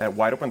at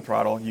wide open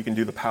throttle, you can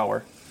do the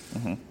power.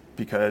 Mm-hmm.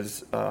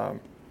 Because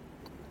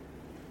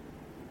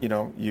you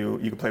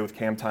can play with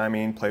cam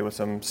timing, play with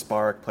some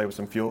spark, play with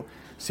some fuel,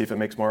 see if it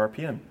makes more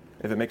RPM.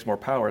 If it makes more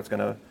power, it's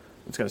gonna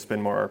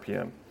spin more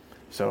RPM.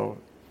 So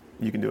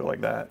you can do it like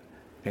that,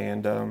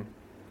 and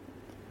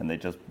they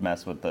just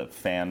mess with the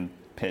fan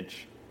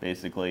pitch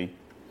basically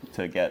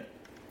to get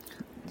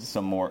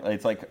some more.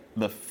 It's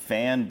the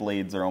fan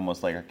blades are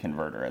almost like a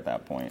converter at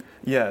that point.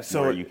 Yeah,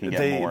 so you can get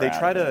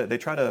they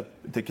try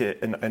to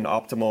get an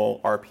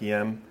optimal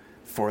RPM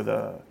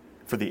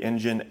for the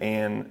engine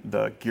and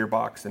the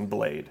gearbox and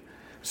blade.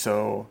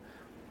 So,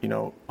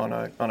 on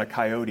a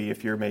Coyote,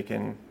 if you're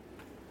making,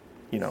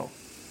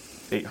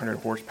 800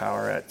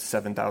 horsepower at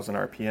 7,000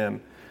 RPM,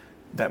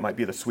 that might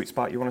be the sweet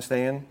spot you want to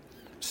stay in.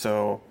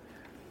 So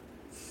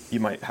you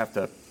might have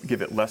to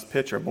give it less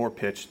pitch or more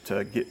pitch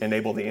to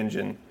enable the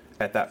engine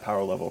at that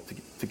power level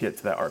to get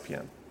to that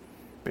RPM,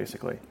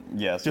 basically.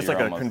 Yeah, so just like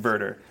a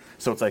converter.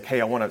 So it's hey,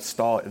 I want to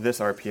stall at this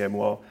RPM.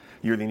 Well,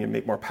 you either need to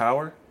make more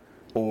power,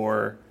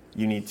 or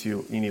you need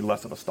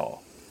less of a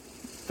stall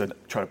to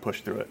try to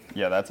push through it.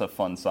 Yeah, that's a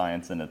fun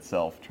science in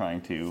itself,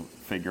 trying to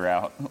figure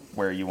out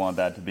where you want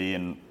that to be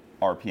in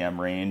RPM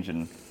range,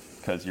 and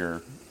because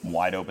you're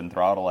wide open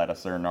throttle at a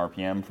certain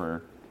RPM for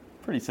a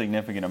pretty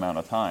significant amount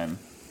of time.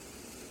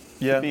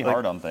 Yeah, it'd be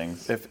hard on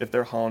things. If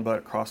they're hauling butt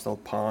across the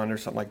pond or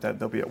something like that,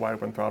 they'll be at wide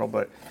open throttle,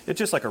 but it's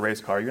just like a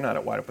race car. You're not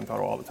at wide open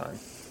throttle all the time.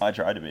 I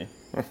try to be.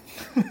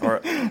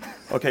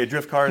 Okay,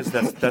 drift cars,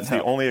 that's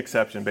the only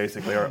exception,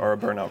 basically, or a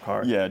burnout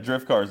car. Yeah,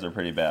 drift cars are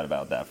pretty bad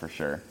about that for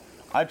sure.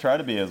 I try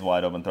to be as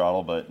wide open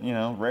throttle, but,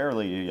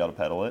 rarely you got to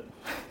pedal it.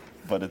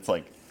 But it's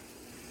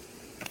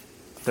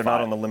they're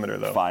not on the limiter,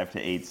 though. 5 to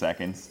 8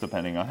 seconds,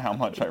 depending on how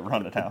much I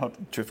run it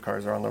out. Drift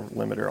cars are on the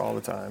limiter all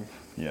the time.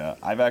 Yeah,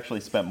 I've actually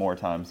spent more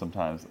time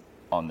sometimes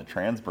on the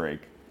trans brake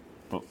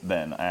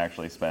than I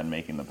actually spend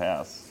making the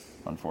pass,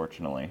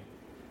 unfortunately.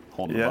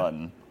 Hold the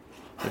button.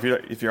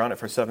 If you're on it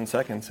for 7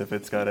 seconds, if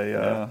it's got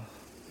a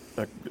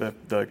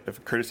if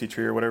a courtesy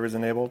tree or whatever is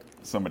enabled.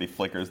 Somebody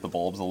flickers the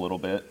bulbs a little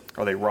bit.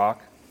 Or they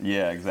rock.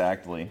 Yeah,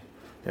 exactly.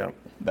 Yeah.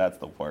 That's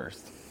the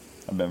worst.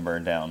 I've been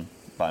burned down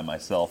by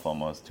myself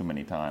almost too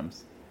many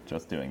times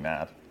just doing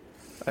that.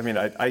 I mean,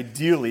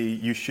 ideally,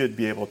 you should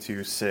be able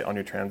to sit on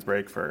your trans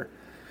brake for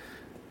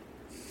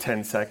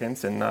 10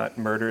 seconds and not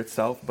murder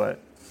itself, but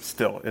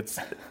still,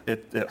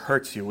 it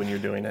hurts you when you're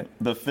doing it.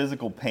 The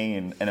physical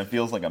pain, and it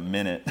feels like a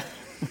minute.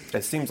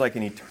 It seems like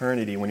an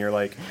eternity when you're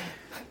like,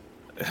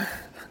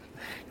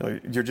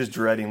 you're just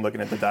dreading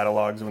looking at the data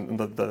logs when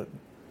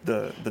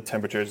the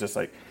temperature is just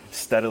like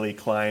steadily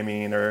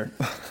climbing, or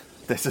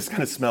this is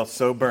going to smell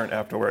so burnt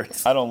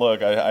afterwards. I don't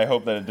look. I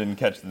hope that it didn't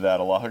catch the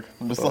data log.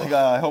 I'm just like,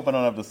 I hope I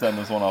don't have to send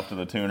this one off to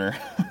the tuner.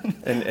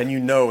 and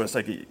it's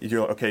like,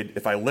 you're okay,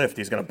 if I lift,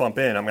 he's going to bump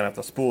in. I'm going to have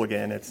to spool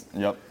again.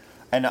 Yep.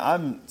 And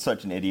I'm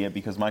such an idiot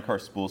because my car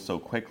spools so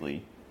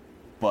quickly,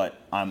 but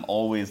I'm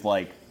always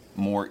like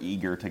more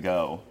eager to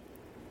go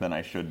than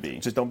I should be.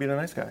 Just don't be the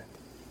nice guy.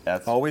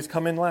 Always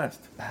come in last.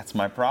 That's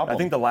my problem. I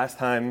think the last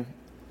time,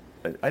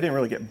 I didn't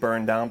really get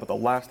burned down, but the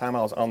last time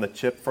I was on the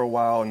chip for a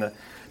while, and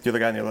the other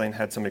guy in the lane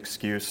had some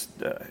excuse,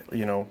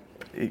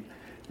 he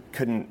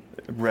couldn't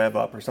rev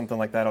up or something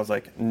like that. I was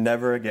like,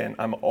 never again.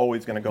 I'm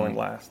always going to go in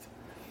last.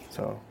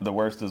 So the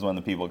worst is when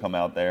the people come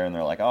out there and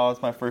they're like, oh,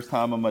 it's my first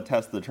time. I'm going to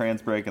test the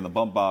trans brake and the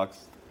bump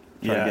box,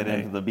 try to get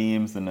into the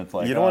beams, and it's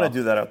like, you don't want to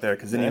do that out there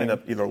because then you end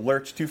up either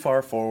lurch too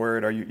far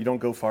forward or you don't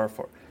go far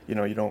for, you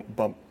don't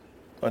bump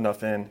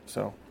enough in.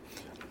 So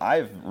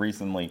I've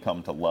recently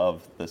come to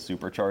love the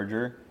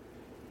supercharger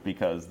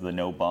because the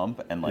no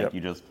bump and like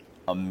you just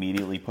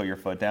immediately put your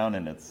foot down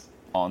and it's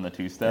on the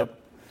two-step.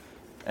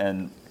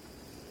 And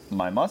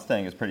my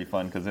Mustang is pretty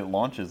fun because it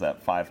launches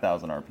at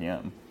 5,000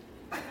 RPM.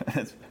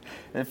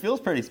 It feels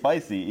pretty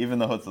spicy, even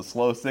though it's a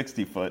slow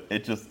 60-foot.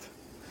 It just,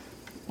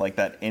 like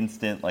that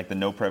instant, like the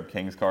No Prep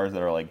Kings cars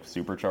that are like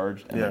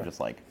supercharged, and they're just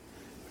like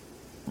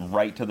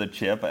right to the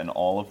chip and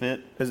all of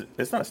it.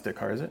 It's not a stick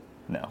car, is it?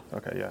 No.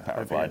 Okay, yeah.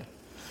 Power glide.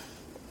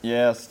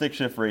 Yeah, stick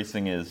shift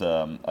racing is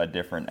a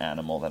different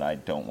animal that I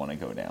don't want to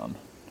go down.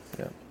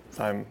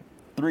 Yeah.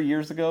 3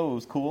 years ago, it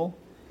was cool.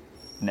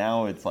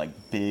 Now it's like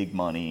big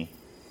money,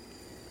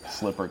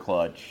 slipper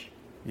clutch.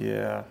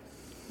 Yeah.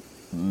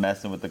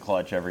 Messing with the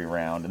clutch every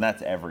round, and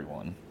that's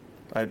everyone.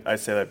 I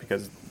say that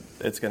because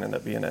it's going to end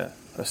up being a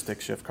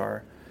stick shift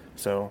car.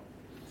 So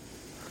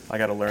I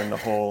got to learn the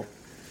whole,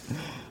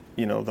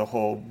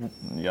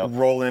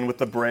 roll in with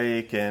the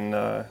brake, and,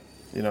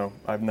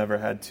 I've never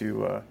had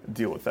to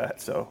deal with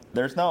that. So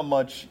there's not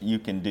much you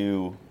can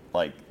do.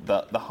 Like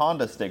the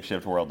Honda stick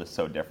shift world is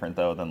so different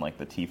though than like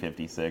the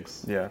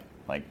T56. Yeah.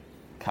 Like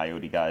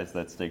Coyote guys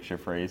that stick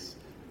shift race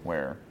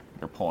where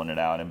they're pulling it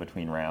out in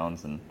between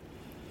rounds and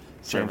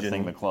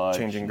servicing the clutch,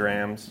 changing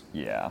grams.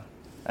 Yeah,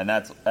 and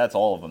that's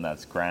all of them.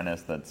 That's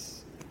Grannis,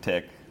 that's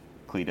Tick,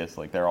 Cletus.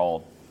 Like they're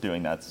all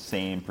doing that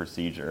same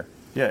procedure.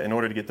 Yeah, in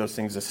order to get those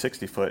things to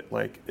 60-foot,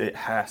 like it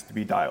has to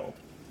be dialed.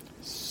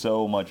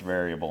 So much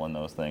variable in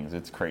those things.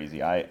 It's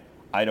crazy. I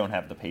don't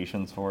have the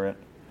patience for it.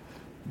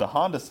 The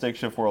Honda stick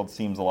shift world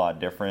seems a lot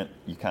different.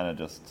 You kind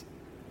of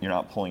you're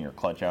not pulling your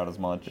clutch out as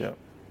much,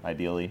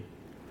 ideally.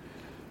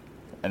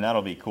 And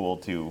that'll be cool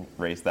to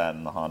race that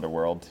in the Honda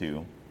world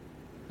too.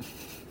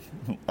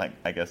 Like,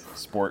 I guess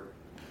sport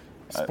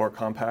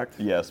compact.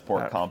 Yeah,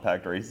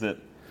 compact race it.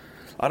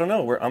 I don't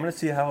know. I'm going to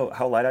see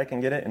how light I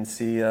can get it and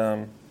see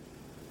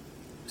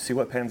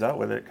what pans out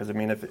with it. Because I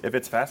mean, if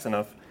it's fast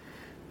enough,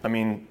 I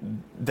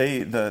mean,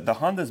 the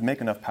Hondas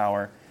make enough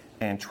power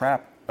and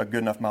trap a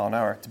good enough mile an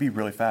hour to be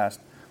really fast,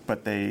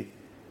 but they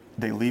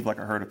leave like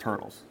a herd of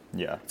turtles.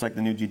 Yeah, it's like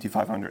the new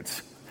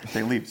GT500s.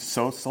 They leave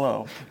so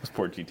slow. Those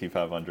poor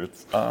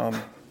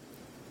GT500s.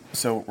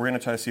 So we're going to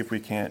try to see if we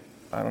can't,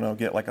 I don't know,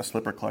 get like a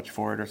slipper clutch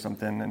for it or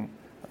something, and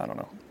I don't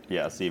know.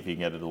 Yeah, see if you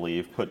can get it to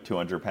leave. Put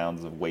 200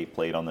 pounds of weight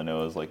plate on the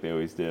nose like they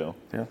always do.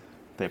 Yeah.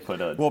 They put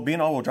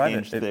being all-wheel drive,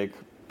 inch-thick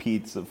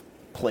piece of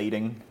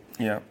plating.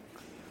 Yeah.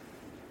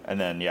 And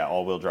then,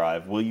 all-wheel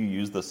drive. Will you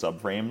use the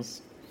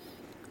subframes?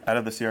 Out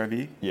of the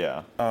CRV?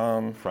 Yeah.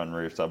 Front and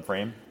rear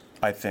subframe?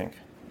 I think.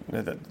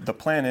 The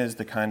plan is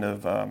to kind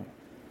of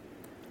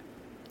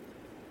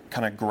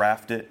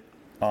graft it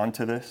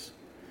onto this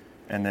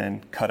and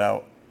then cut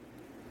out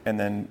and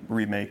then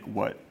remake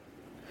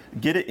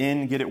get it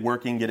in, get it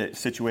working, get it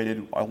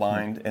situated,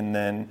 aligned, and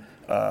then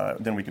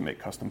we can make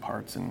custom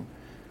parts and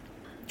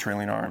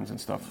trailing arms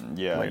and stuff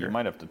later. You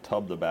might have to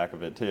tub the back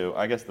of it too.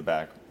 I guess the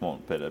back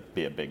won't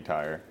be a big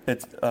tire.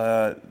 It's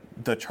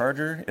the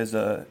Charger is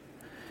a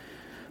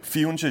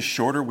few inches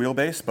shorter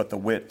wheelbase, but the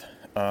width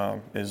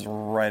is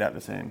right at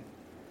the same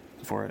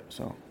for it.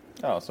 So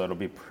it'll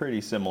be pretty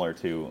similar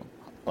to,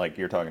 like,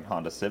 you're talking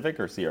Honda Civic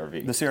or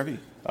CRV? The CRV.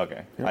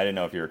 Okay. Yep. I didn't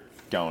know if you're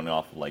going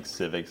off like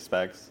Civic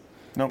specs.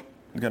 Nope.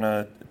 I'm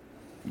gonna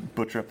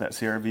butcher up that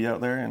CRV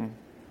out there and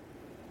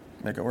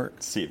make it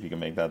work. See if you can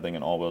make that thing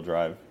an all-wheel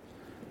drive.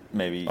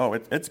 Maybe. Oh,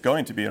 it's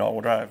going to be an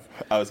all-wheel drive.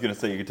 I was gonna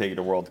say you could take it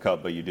to World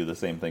Cup, but you do the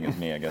same thing as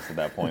me, I guess, at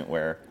that point,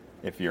 where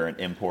if you're an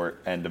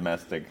import and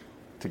domestic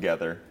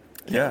together,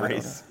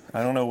 race.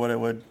 I don't know what it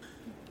would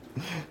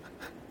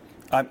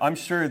I'm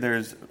sure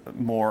there's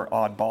more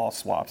oddball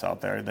swaps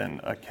out there than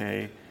a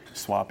K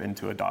swap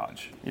into a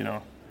Dodge, you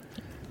know?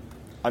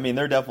 I mean,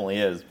 there definitely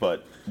is,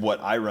 but what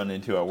I run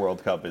into at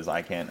World Cup is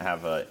I can't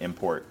have an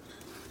import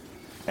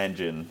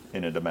engine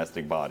in a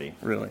domestic body.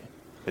 Really?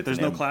 It's There's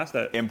no class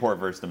that... Import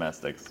versus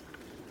domestics.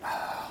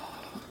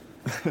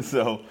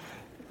 So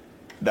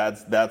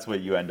that's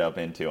what you end up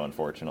into,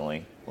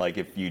 unfortunately. Like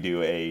if you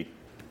do a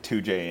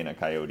 2J in a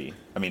Coyote,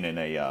 in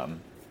a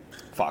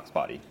Fox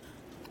body.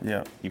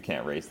 Yeah. You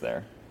can't race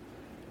there.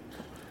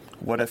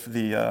 What if you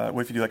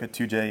do like a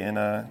 2J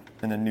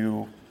in a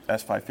new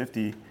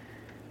S550?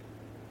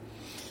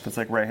 It's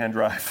like right-hand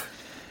drive,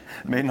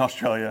 made in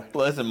Australia.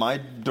 Listen, my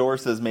door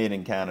says made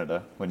in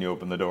Canada when you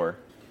open the door.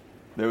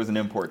 There was an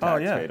import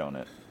tax paid on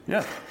it.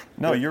 Yeah.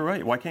 No, you're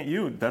right. Why can't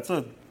you?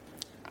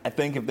 I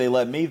think if they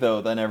let me,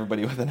 though, then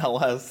everybody with an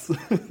LS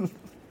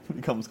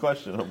becomes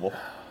questionable.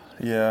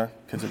 Yeah,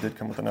 because it did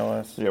come with an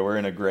LS. Yeah, we're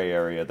in a gray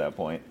area at that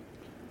point.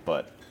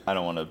 But I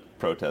don't want to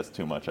protest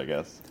too much, I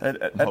guess.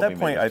 At that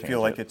point, I feel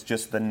like it's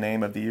just the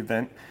name of the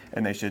event,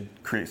 and they should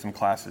create some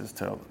classes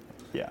to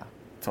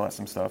let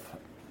some stuff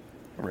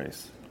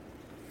race.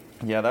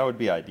 Yeah, that would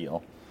be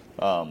ideal.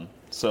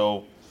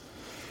 So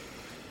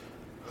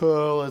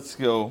let's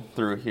go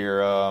through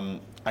here.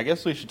 I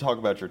guess we should talk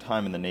about your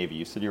time in the Navy.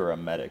 You said you were a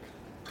medic.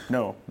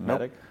 No.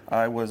 Medic? Nope.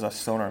 I was a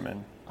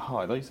sonarman. Oh,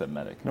 I thought you said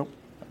medic. Nope.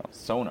 Oh,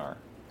 sonar.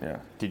 Yeah.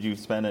 Did you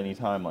spend any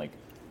time, like,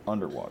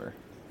 underwater?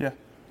 Yeah.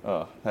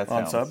 Oh, that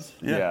On sounds... subs?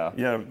 Yeah.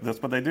 Yeah, that's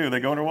what they do.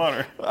 They go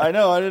underwater. I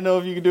know. I didn't know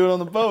if you could do it on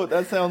the boat.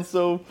 That sounds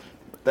so...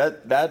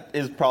 That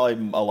is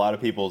probably a lot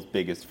of people's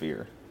biggest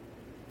fear.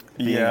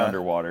 Being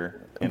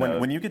underwater.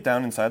 When you get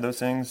down inside those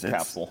things, it's...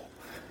 Capsule.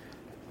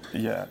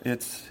 Yeah,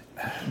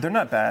 they're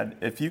not bad.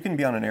 If you can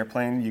be on an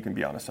airplane, you can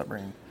be on a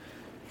submarine.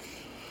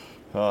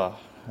 I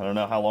don't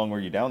know. How long were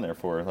you down there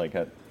for, like,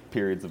 at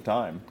periods of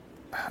time?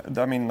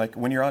 I mean, like,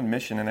 when you're on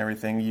mission and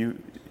everything, you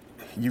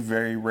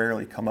very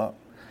rarely come up.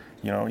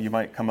 You know, you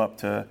might come up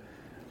to,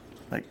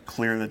 like,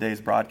 clear the day's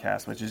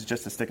broadcast, which is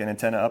just to stick an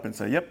antenna up and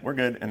say, yep, we're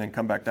good, and then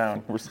come back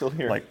down. We're still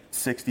here. Like,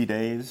 60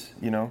 days,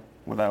 you know,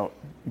 without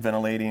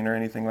ventilating or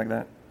anything like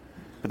that.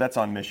 But that's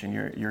on mission.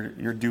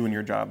 You're doing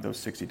your job those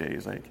 60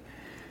 days. Like,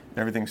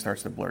 everything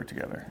starts to blur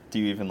together. Do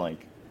you even,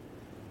 like,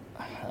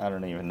 I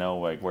don't even know,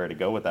 like, where to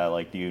go with that.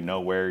 Like, do you know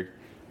where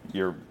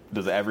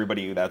does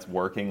everybody that's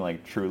working,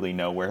 like, truly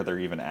know where they're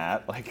even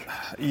at? Like,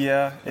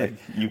 yeah. Like,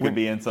 you could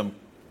be in some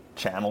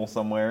channel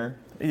somewhere.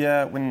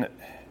 Yeah,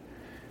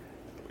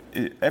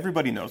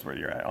 everybody knows where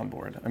you're at on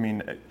board. I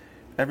mean,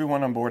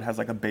 everyone on board has,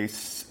 like, a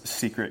base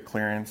secret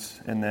clearance,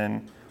 and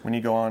then when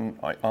you go on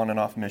and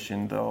off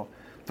mission, they'll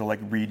like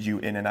read you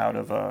in and out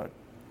of a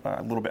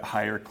little bit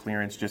higher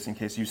clearance just in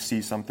case you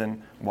see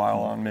something while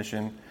on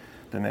mission.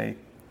 Then they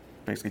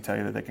basically tell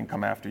you that they can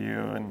come after you,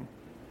 and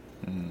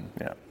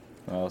yeah.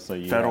 Oh, so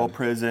you federal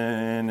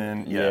prison,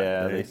 and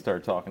they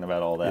start talking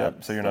about all that.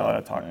 Yep, so you're not allowed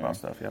to talk about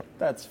stuff. Yep,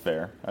 that's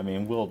fair. I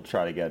mean, we'll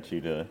try to get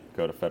you to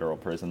go to federal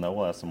prison, though.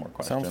 We'll ask some more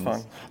questions.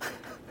 Sounds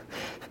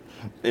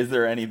fun. Is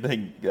there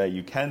anything that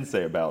you can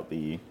say about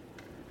the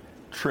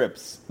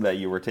trips that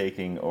you were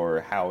taking,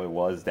 or how it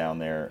was down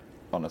there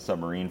on a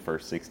submarine for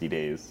 60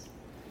 days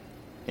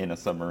in a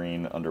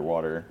submarine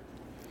underwater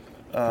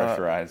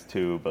pressurized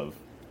tube of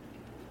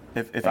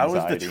if I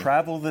was to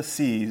travel the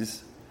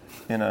seas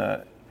in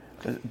a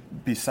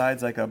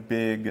besides like a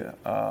big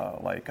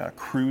like a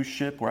cruise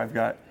ship where I've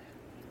got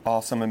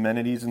awesome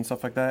amenities and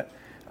stuff like that,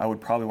 I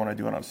would probably want to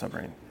do it on a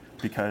submarine,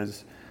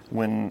 because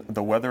when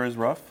the weather is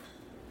rough,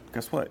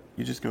 guess what?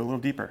 You just go a little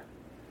deeper.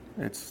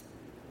 It's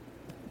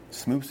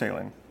smooth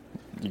sailing.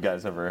 You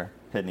guys ever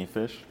hit any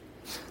fish?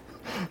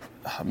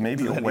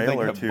 Maybe a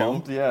whale or two.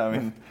 Bumped? Yeah, I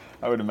mean,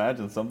 I would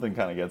imagine something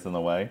kind of gets in the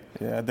way.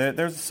 Yeah,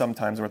 there's some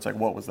times where it's like,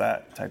 what was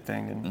that type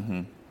thing?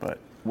 And but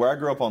where I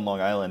grew up on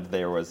Long Island,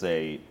 there was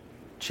a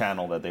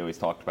channel that they always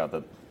talked about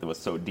that it was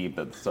so deep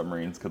that the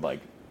submarines could, like,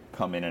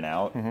 come in and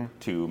out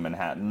to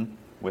Manhattan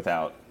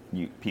without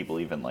people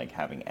even, like,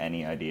 having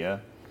any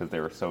idea, because they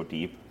were so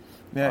deep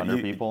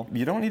under people.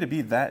 You don't need to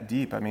be that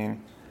deep. I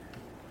mean,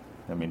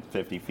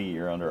 50 feet,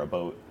 you're under a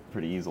boat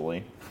pretty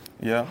easily.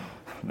 Yeah.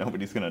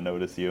 Nobody's going to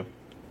notice you.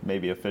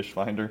 Maybe a fish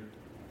finder.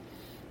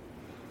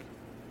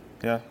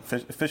 Yeah,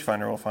 fish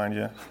finder will find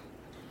you.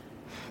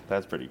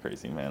 That's pretty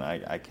crazy, man.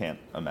 I can't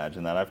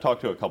imagine that. I've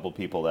talked to a couple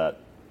people that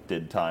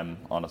did time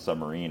on a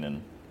submarine,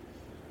 and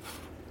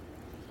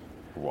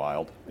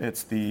wild.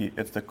 It's the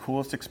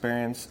coolest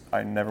experience.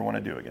 I never want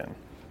to do again.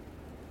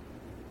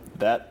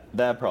 That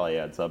probably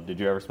adds up. Did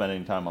you ever spend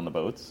any time on the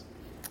boats?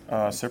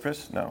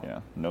 Surface? No. Yeah,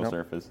 nope.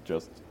 Surface,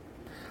 just...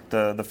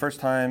 The first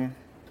time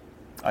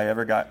I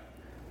ever got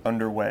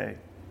underway,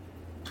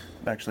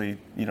 actually,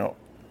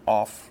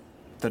 off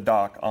the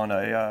dock on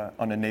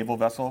a naval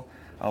vessel,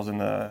 I was in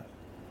the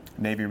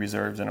Navy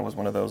Reserves, and it was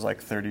one of those,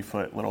 like,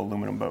 30-foot little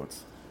aluminum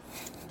boats.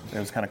 It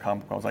was kind of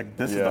comical. I was like,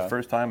 this is the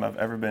first time I've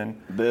ever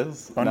been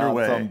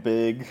underway.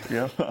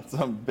 Not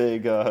some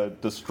big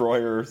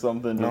destroyer or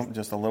something.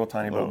 Just a little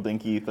tiny boat. Little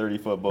dinky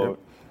 30-foot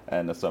boat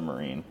and a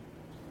submarine.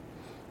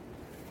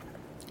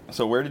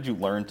 So where did you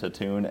learn to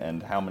tune,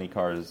 and how many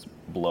cars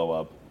blow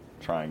up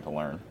trying to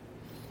learn?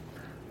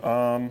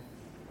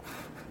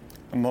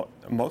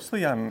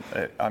 Mostly I'm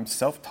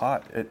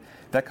self-taught.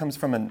 That comes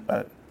from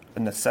a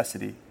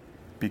necessity,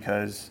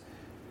 because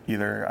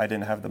either I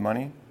didn't have the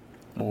money,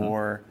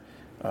 or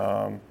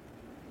I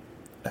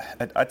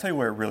tell you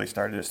where it really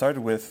started. It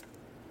started with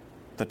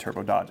the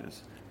Turbo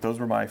Dodges. Those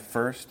were my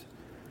first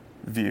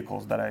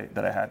vehicles that I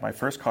had. My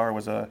first car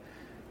was a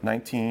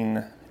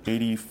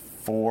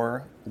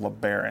 1984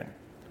 LeBaron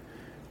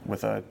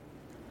with a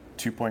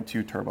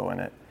 2.2 turbo in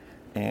it,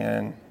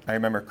 and I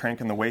remember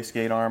cranking the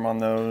wastegate arm on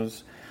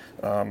those,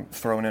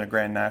 throwing in a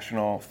Grand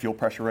National fuel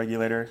pressure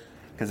regulator,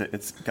 because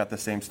it's got the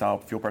same style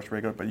fuel pressure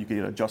regulator, but you could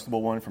get an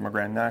adjustable one from a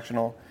Grand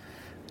National,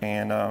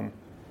 and I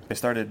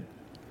started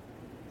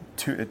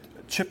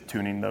chip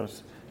tuning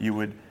those. You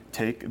would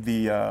take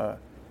the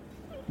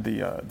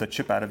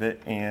chip out of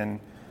it,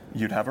 and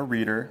you'd have a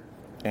reader,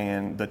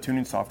 and the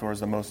tuning software is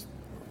the most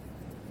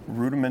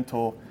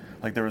rudimental.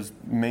 Like, there was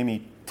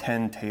maybe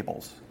 10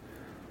 tables,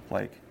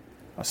 like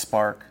a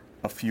spark,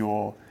 a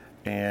fuel,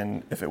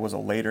 and if it was a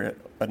later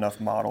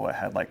enough model, it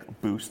had like a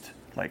boost,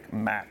 like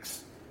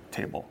max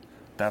table.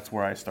 That's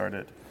where I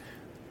started.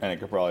 And it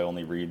could probably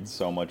only read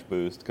so much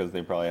boost, because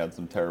they probably had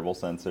some terrible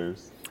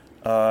sensors.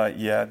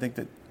 Yeah, I think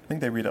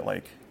they read it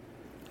like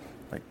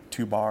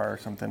 2 bar or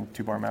something,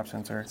 2 bar map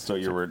sensor. So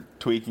you were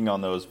tweaking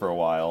on those for a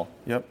while.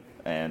 Yep.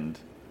 And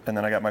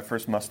then I got my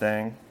first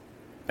Mustang,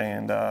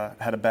 and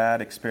had a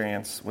bad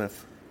experience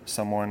with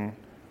someone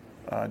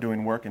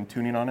doing work and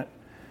tuning on it,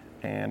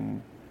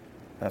 and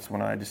that's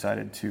when I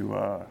decided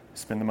to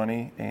spend the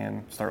money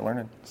and start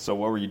learning. So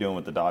what were you doing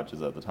with the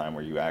Dodges at the time?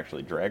 Were you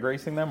actually drag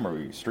racing them? Were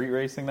you street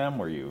racing them?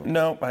 Were you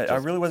No, I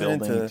really wasn't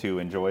building into to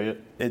enjoy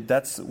it?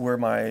 That's where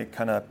my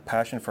kind of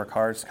passion for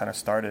cars kind of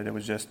started. It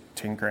was just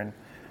tinkering.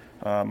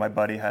 My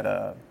buddy had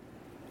a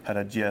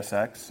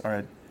GSX,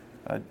 or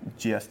a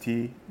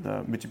GST,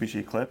 the Mitsubishi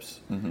Eclipse.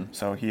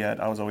 So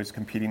I was always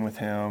competing with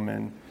him,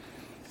 and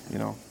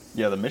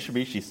Yeah, the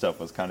Mitsubishi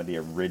stuff was kind of the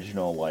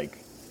original, like,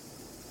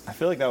 I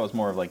feel like that was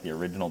more of like the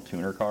original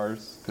tuner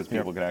cars, because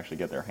people could actually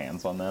get their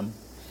hands on them.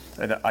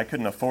 And I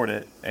couldn't afford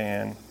it,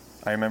 and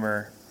I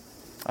remember,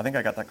 I think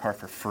I got that car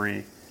for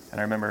free,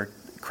 and I remember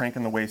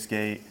cranking the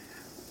wastegate,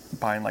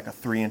 buying like a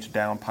 3-inch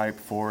downpipe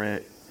for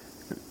it,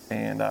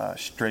 and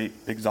straight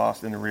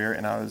exhaust in the rear,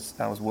 and I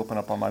was whooping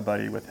up on my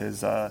buddy with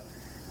his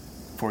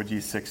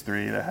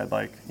 4G63 that had,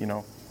 like,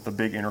 the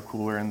big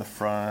intercooler in the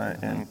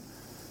front, and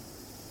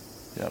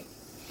yep,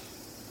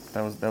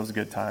 that was a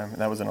good time.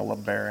 That was in a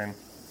LeBaron,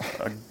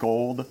 a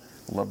gold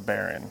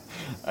LeBaron.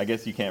 I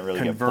guess you can't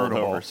really get pulled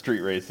over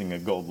street racing a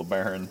gold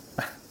LeBaron.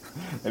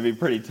 It'd be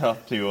pretty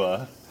tough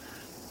to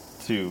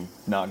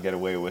not get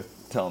away with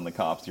telling the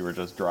cops you were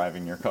just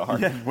driving your car.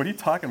 Yeah, what are you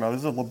talking about? This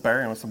is a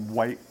LeBaron with some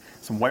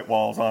white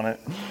walls on it.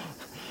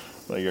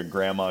 Like a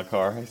grandma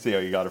car. I see how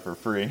you got it for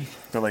free.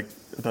 They're like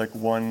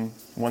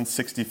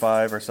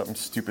 165 or something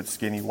stupid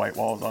skinny white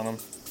walls on them.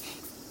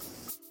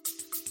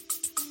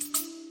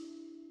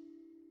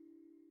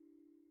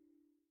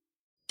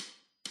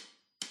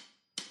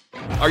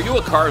 Are you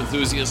a car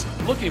enthusiast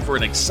looking for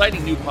an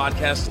exciting new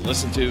podcast to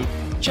listen to?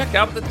 Check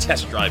out the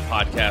Test Drive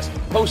podcast,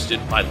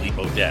 hosted by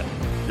Bogetti.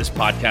 This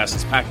podcast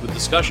is packed with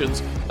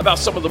discussions about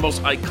some of the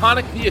most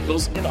iconic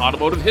vehicles in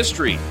automotive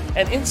history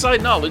and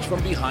inside knowledge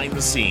from behind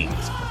the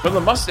scenes. From the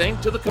Mustang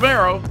to the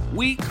Camaro,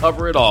 we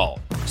cover it all.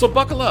 So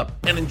buckle up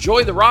and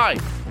enjoy the ride.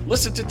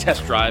 Listen to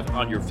Test Drive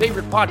on your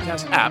favorite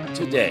podcast app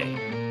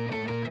today.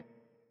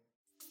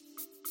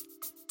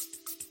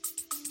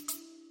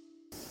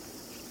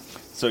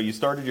 So you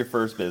started your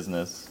first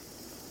business.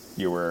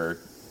 You were,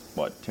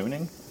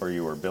 tuning? Or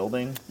you were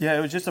building? Yeah,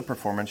 it was just a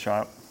performance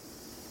shop.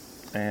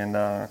 And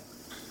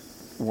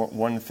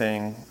one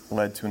thing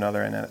led to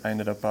another, and I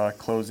ended up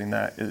closing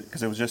that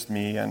because it was just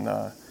me, and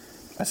I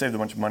saved a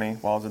bunch of money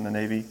while I was in the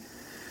Navy,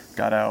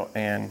 got out,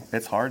 and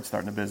it's hard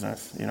starting a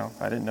business.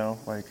 I didn't know,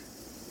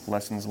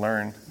 lessons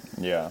learned.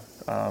 Yeah.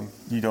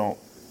 You don't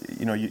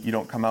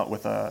come out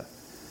with a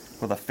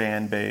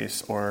fan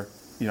base, or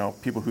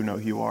people who know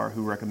who you are,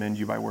 who recommend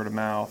you by word of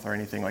mouth or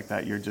anything like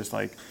that. You're just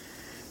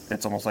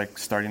it's almost like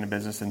starting a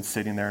business and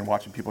sitting there and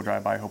watching people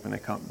drive by, hoping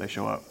they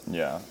show up.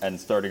 Yeah, and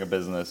starting a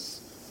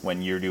business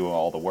when you do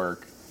all the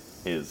work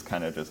is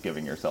kind of just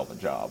giving yourself a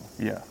job.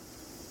 Yeah.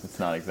 It's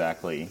not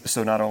exactly.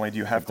 So not only do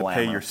you have to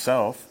pay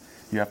yourself,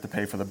 you have to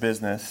pay for the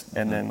business,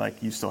 and then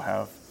you still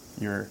have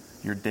your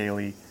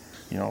daily,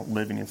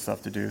 living and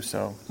stuff to do.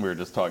 So we were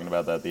just talking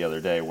about that the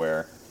other day,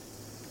 where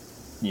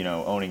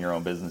owning your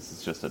own business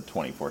is just a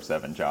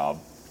 24/7 job.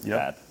 Yep.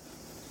 That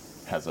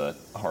has a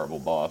horrible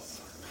boss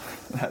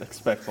that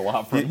expects a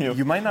lot from you.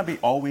 You might not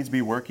always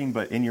be working,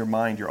 but in your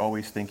mind, you're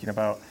always thinking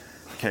about,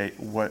 okay,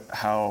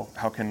 how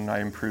can I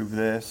improve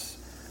this?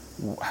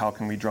 How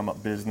can we drum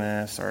up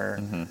business?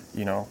 Or,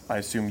 I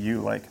assume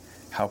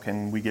how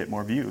can we get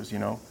more views?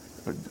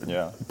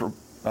 Yeah.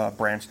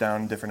 Branch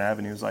down different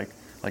avenues like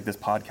this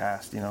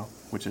podcast,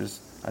 which is,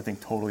 I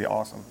think, totally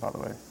awesome, by the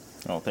way.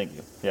 Oh, thank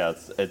you. Yeah,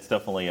 it's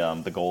definitely,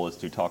 the goal is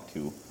to talk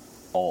to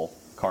all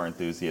car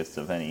enthusiasts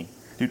of any.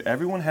 Dude,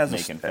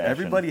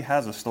 everybody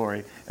has a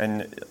story,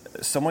 and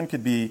someone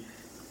could be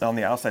on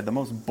the outside the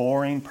most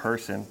boring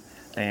person,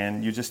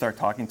 and you just start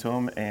talking to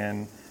them,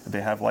 and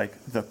they have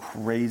like the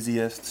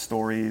craziest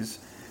stories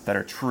that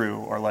are true,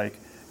 or like,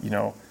 you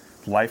know,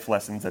 life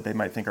lessons that they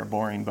might think are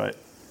boring, but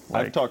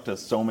like, I've talked to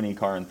so many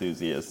car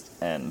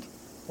enthusiasts and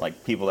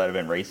like people that have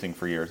been racing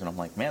for years, and I'm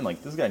like, man,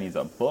 like this guy needs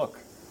a book.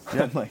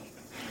 Yeah. Like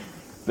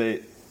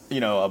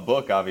a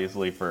book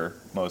obviously for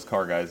most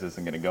car guys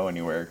isn't going to go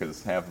anywhere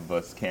because half of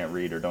us can't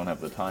read or don't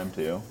have the time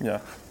to. Yeah.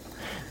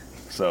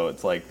 So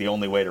it's like the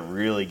only way to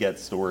really get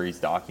stories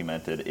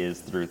documented is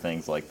through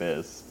things like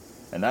this,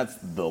 and that's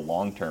the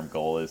long-term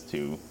goal, is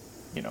to,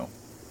 you know,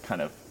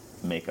 kind of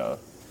make a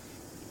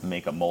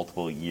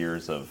multiple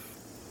years of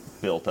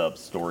built-up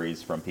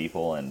stories from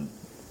people and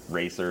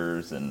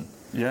racers. And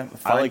yeah,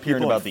 I like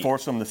hearing about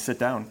force them to sit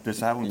down, just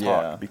have them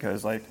talk,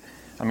 because like,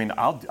 I mean,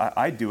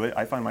 I do it.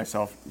 I find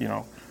myself, you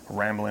know,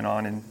 rambling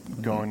on and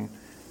going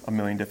a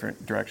million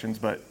different directions,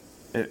 but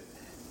it,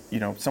 you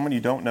know, someone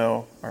you don't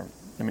know, or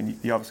I mean,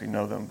 you obviously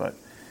know them, but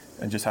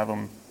and just have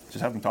them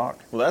talk.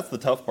 Well, that's the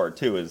tough part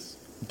too, is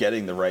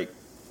getting the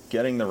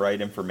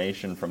right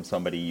information from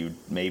somebody you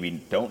maybe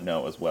don't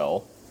know as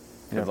well.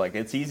 Because like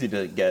it's easy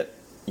to get,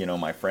 you know,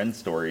 my friends'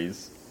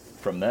 stories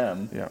from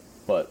them. Yeah.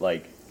 But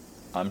like,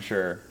 I'm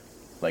sure,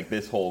 like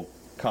this whole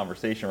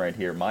conversation right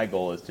here, my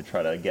goal is to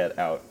try to get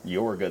out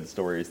your good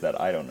stories that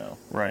I don't know.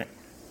 Right.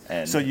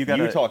 And so you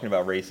talking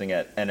about racing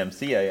at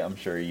NMCA, I'm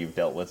sure you've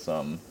dealt with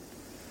some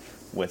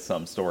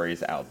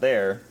stories out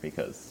there,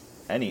 because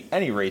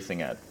any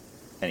racing at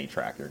any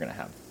track, you're going to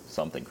have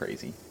something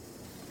crazy.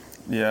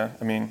 Yeah,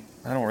 I mean,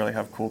 I don't really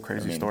have cool,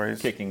 crazy stories.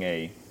 Kicking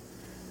a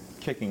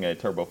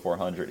Turbo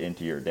 400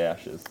 into your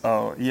dashes.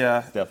 Oh,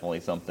 yeah.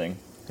 Definitely something.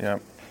 Yeah.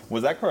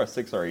 Was that car a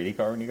 6R80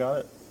 car when you got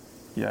it?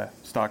 Yeah,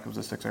 stock was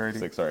a 6R80.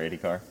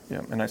 6R80 car?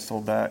 Yeah, and I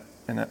sold that,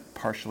 and that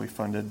partially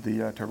funded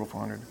the Turbo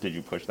 400. Did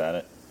you push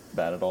that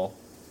at all?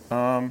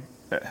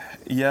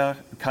 Yeah,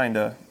 kind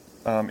of.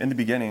 In the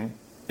beginning,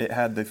 it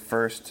had the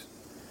first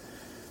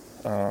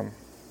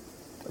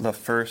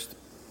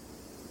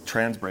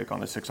trans brake on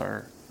the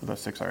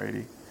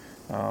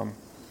 6R80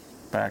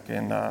 back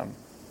in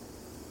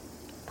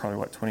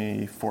probably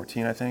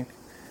 2014, I think. I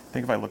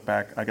think if I look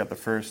back, I got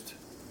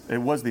it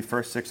was the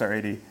first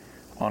 6R80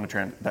 on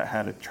that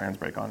had a trans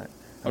brake on it.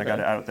 And I got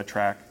it out at the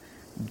track,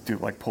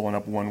 pulling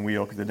up one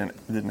wheel because it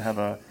didn't have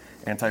a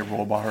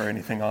anti-roll bar or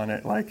anything on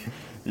it. Like,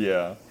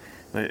 yeah,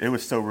 it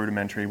was so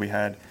rudimentary. I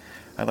had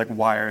like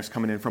wires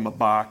coming in from a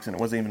box, and it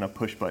wasn't even a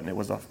push button. It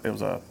was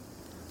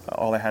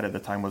all I had at the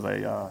time was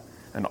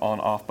an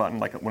on-off button,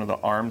 like one of the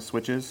arm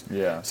switches.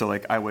 Yeah. So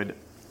like I would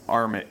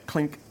arm it,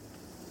 clink,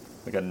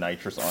 like a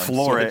nitrous arm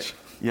switch.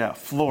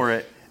 Floor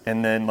it,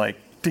 and then like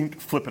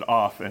dink, flip it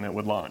off, and it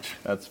would launch.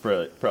 That's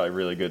probably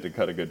really good to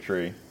cut a good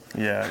tree.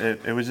 Yeah,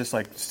 it was just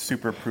like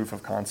super proof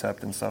of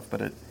concept and stuff,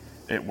 but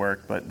it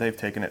worked. But they've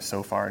taken it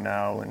so far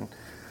now, and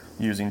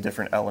using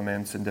different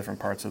elements and different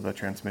parts of the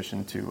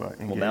transmission to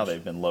engage. Well, now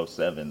they've been low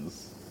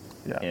sevens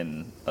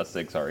in a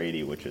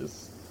 6R80, which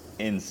is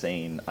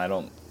insane.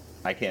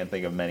 I can't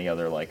think of many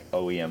other like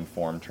OEM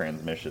form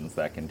transmissions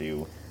that can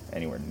do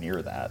anywhere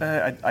near that.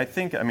 I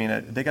think, I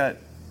mean, they got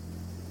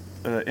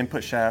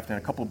input shaft and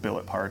a couple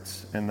billet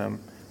parts in them,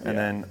 and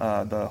then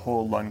the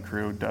whole Lund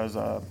crew does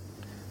a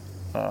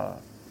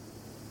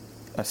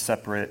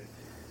separate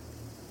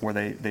where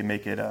they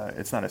make it.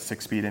 It's not a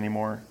 6-speed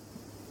anymore,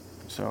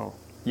 so.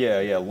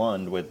 Yeah.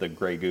 Lund with the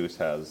Grey Goose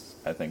has,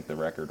 I think, the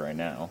record right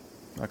now.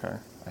 Okay.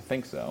 I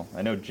think so.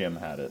 I know Jim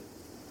had it.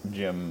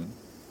 He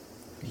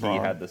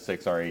had the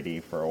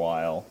 6R80 for a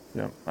while.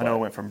 Yeah, I know it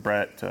went from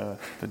Brett to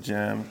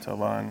Jim to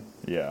Lund.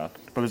 Yeah.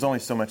 But there's only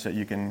so much that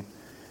you can.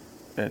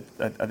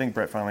 I think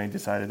Brett finally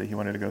decided that he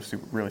wanted to go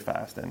really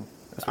fast, and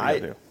that's what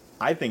he'll do.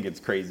 I think it's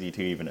crazy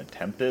to even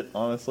attempt it,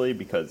 honestly,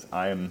 because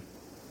I am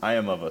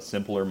of a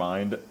simpler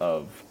mind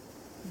of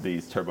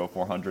these Turbo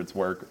 400s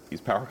work,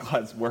 these Power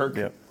Class work.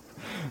 Yep.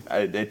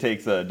 It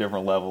takes a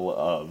different level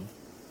of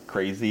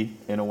crazy,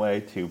 in a way,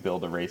 to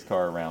build a race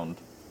car around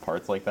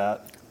parts like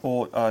that.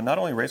 Well, not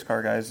only race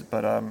car guys,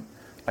 but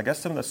I guess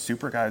some of the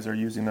super guys are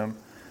using them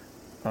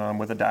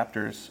with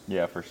adapters.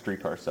 Yeah, for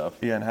street car stuff.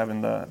 Yeah, and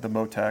having the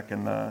Motec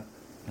and the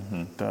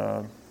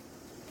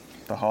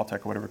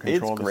Haltech or whatever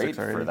control the 6R80. It's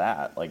great for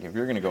that. Like if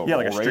you're going to go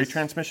like a street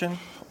transmission,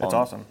 it's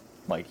awesome.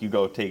 Like you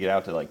go take it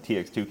out to like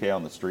TX2K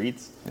on the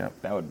streets. Yeah,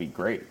 that would be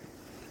great.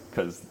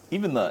 Because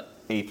even the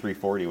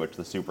A340, which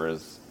the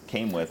Supras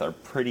came with, are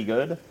pretty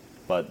good,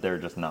 but they're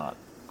just not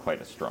quite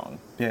as strong.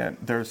 Yeah,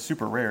 they're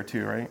super rare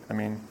too, right? I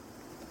mean,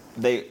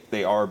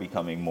 they are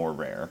becoming more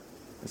rare,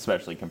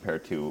 especially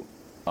compared to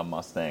a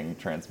Mustang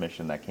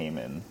transmission that came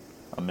in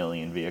a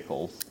million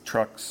vehicles.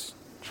 Trucks,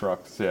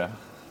 yeah.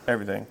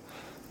 Everything.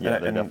 Yeah,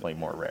 they're definitely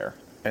more rare.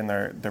 And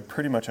they're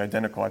pretty much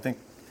identical. I think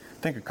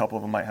a couple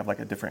of them might have like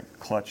a different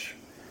clutch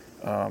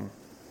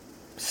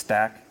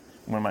stack.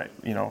 One might,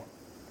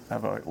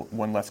 have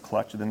one less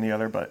clutch than the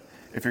other, but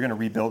if you're going to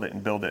rebuild it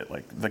and build it,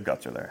 like the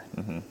guts are there.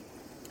 Mm-hmm.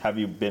 Have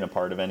you been a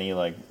part of any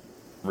like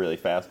really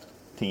fast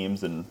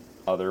teams and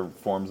other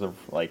forms of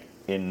like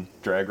in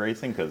drag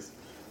racing? Because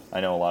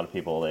I know a lot of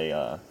people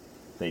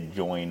they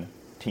join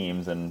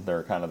teams and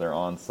they're kind of their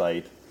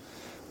on-site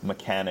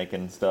mechanic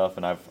and stuff,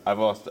 and I've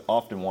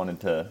often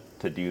wanted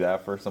to do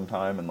that for some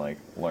time and like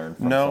learn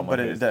from someone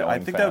who's going I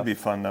think fast. that would be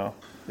fun though.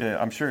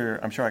 Yeah, I'm sure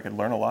I could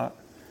learn a lot.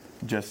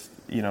 Just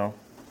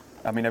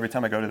I mean, every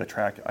time I go to the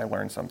track, I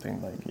learn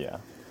something. Like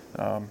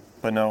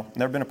but no,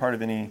 never been a part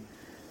of any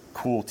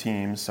cool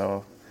teams,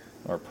 so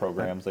or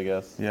programs, I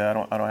guess. Yeah,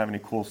 I don't have any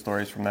cool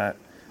stories from that.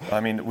 I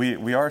mean,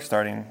 we are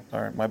starting.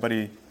 Our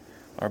buddy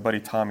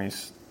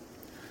Tommy's.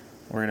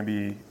 We're gonna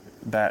be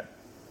that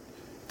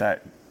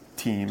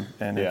team,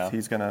 and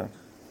he's gonna.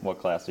 What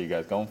class are you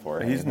guys going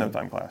for? He's no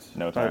time class.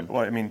 No time.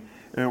 Well, I mean,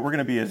 we're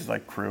gonna be his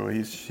like crew.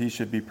 He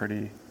should be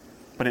pretty,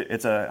 but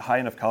it's a high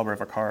enough caliber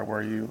of a car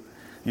where you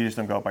just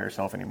don't go out by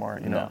yourself anymore.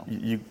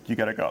 You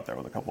got to go out there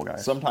with a couple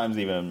guys. Sometimes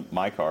even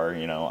my car,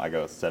 I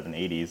go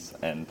 780s,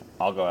 and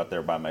I'll go out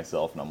there by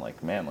myself, and I'm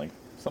like, man, like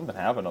something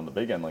happened on the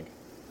big end, like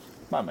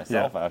by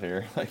myself out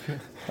here. Like,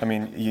 I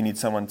mean, you need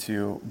someone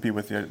to be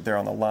with you there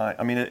on the line.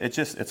 I mean, it's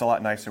a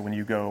lot nicer when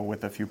you go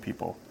with a few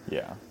people.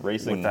 Yeah,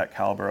 racing with that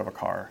caliber of a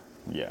car.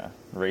 Yeah,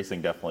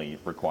 racing definitely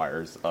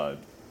requires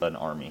an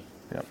army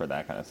for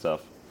that kind of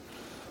stuff.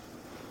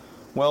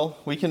 Well,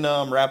 we can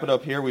wrap it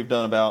up here. We've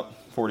done about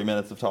 40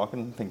 minutes of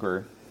talking. I think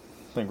we're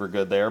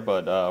good there.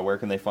 But where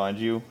can they find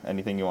you?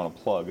 Anything you want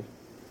to plug?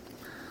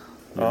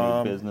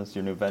 Your new business,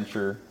 your new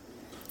venture.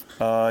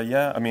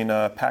 Yeah, I mean,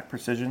 Pack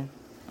Precision.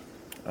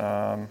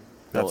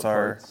 That's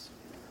our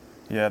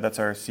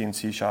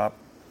CNC shop,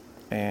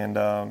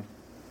 and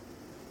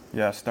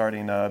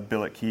starting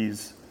Billet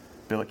Keys,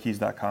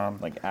 billetkeys.com.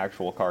 Like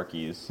actual car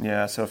keys.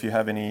 Yeah, so if you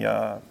have any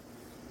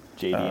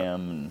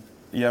JDM.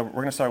 Yeah,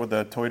 we're gonna start with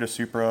the Toyota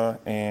Supra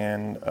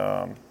and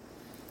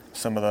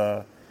some of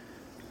the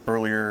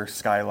earlier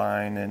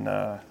Skyline and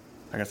I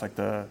guess like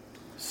the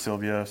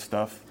Silvia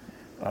stuff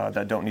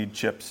that don't need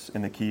chips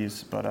in the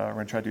keys, but we're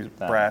gonna try to do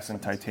brass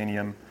and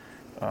titanium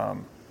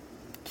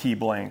key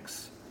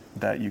blanks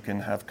that you can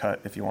have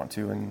cut if you want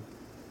to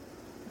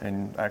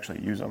and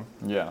actually use them.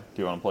 Yeah.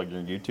 Do you want to plug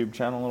your YouTube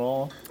channel at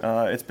all?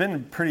 It's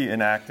been pretty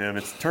inactive.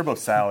 It's Turbo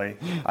Sally.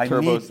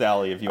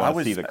 Sally, if you want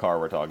to see the car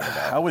we're talking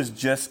about. I was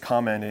just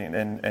commenting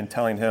and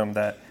telling him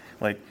that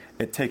like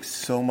it takes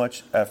so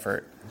much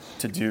effort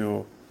to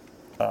do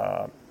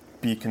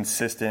be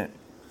consistent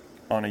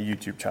on a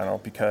YouTube channel,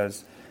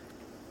 because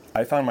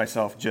I found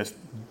myself just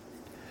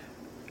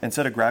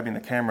instead of grabbing the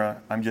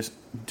camera, I'm just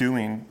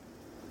doing.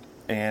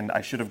 And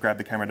I should have grabbed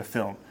the camera to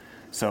film.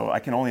 So I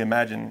can only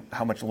imagine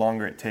how much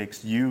longer it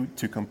takes you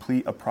to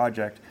complete a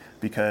project,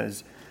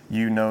 because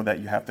you know that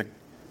you have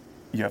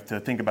to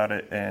think about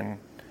it and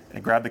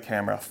grab the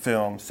camera,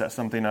 film, set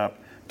something up,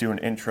 do an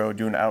intro,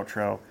 do an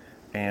outro,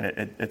 and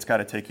it's got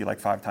to take you like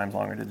 5 times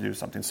longer to do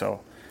something.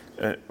 So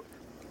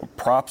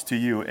props to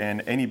you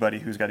and anybody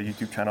who's got a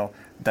YouTube channel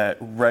that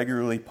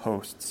regularly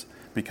posts,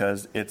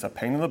 because it's a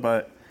pain in the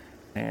butt,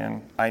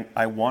 and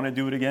I want to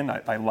do it again.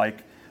 I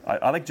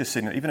like just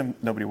sitting, even if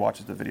nobody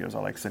watches the videos, I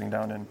like sitting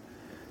down and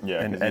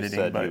editing.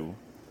 You said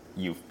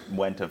you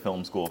went to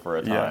film school for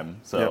a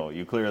time, so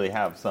you clearly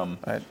have some.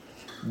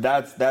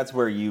 That's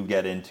where you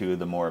get into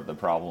the more of the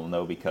problem,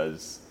 though,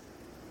 because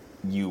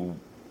you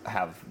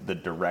have the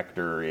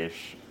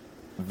director-ish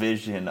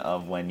vision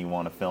of when you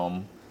want to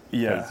film.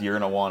 Yeah, because you're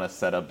going to want to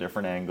set up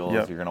different angles.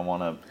 You're going to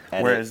want to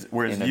edit.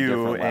 Whereas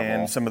you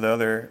and some of the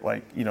other,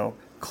 like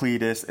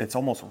Cletus, it's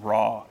almost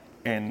raw.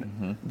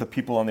 And the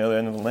people on the other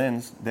end of the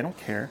lens, they don't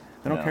care.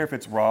 They don't care if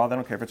it's raw. They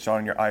don't care if it's shot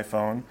on your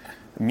iPhone.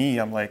 Me,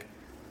 I'm like,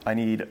 I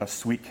need a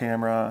sweet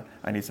camera.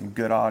 I need some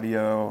good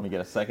audio. Let me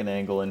get a second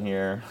angle in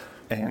here.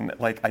 And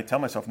like I tell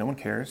myself, no one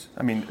cares.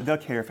 I mean, they'll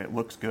care if it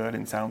looks good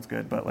and sounds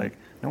good, but like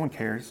no one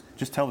cares.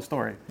 Just tell the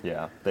story.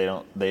 Yeah, they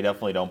don't. They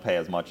definitely don't pay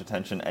as much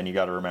attention. And you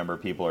got to remember,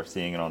 people are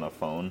seeing it on a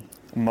phone.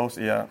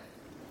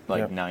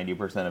 Like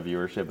 90% of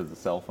viewership is a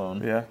cell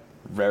phone. Yeah.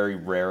 Very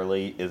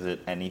rarely is it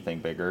anything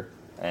bigger.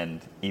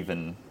 And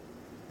even,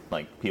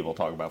 like, people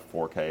talk about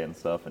 4K and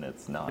stuff, and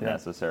it's not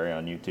necessary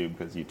on YouTube,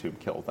 because YouTube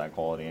kills that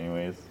quality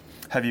anyways.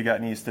 Have you got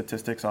any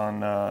statistics on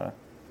the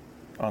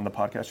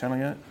podcast channel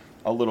yet?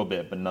 A little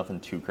bit, but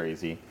nothing too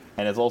crazy.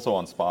 And it's also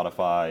on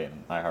Spotify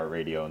and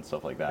iHeartRadio and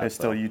stuff like that. It's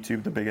still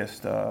YouTube the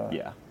biggest?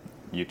 Yeah,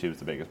 YouTube's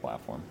the biggest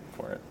platform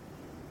for it.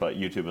 But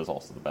YouTube is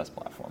also the best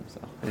platform,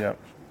 so. Yeah.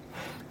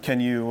 Can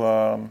you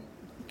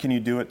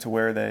do it to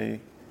where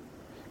they...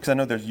 Because I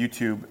know there's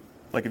YouTube...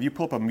 Like, if you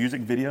pull up a music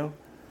video...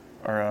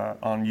 or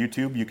on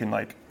YouTube, you can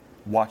like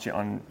watch it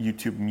on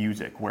YouTube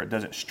Music, where it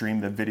doesn't stream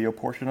the video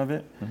portion of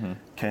it.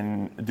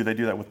 Do they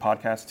do that with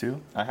podcasts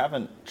too? I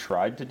haven't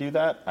tried to do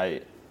that.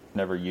 I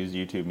never use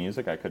YouTube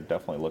Music. I could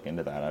definitely look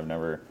into that.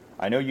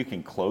 I know you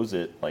can close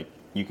it, like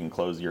you can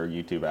close your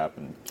YouTube app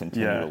and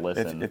continue to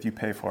listen. If you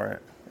pay for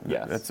it.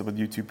 Yes. That's with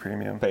YouTube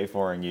Premium.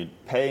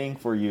 Paying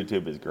for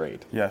YouTube is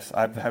great. Yes,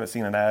 I haven't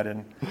seen an ad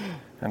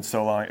in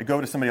so long. I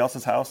go to somebody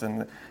else's house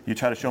and you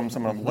try to show them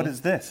something. What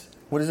is this?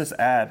 What is this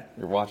ad?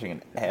 You're watching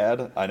an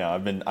ad? I know.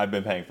 I've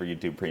been paying for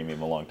YouTube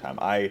Premium a long time.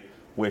 I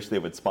wish they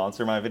would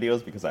sponsor my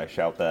videos because I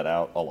shout that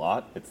out a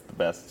lot. It's the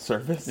best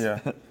service. Yeah.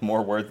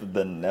 More worth it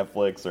than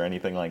Netflix or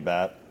anything like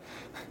that.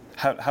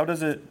 How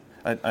does it?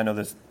 I know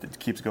this it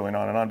keeps going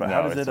on and on, but No,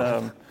 how does it's it?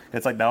 fine.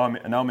 It's like now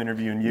I'm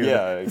interviewing you.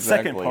 Yeah, the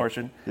exactly. second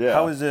portion. Yeah.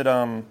 How is it?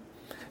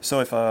 So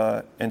if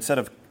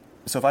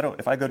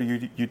if I go to your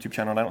YouTube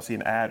channel and I don't see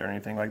an ad or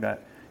anything like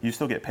that, you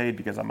still get paid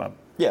because I'm a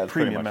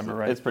premium member,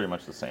 right? It's pretty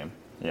much the same.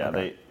 Yeah,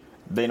 Okay.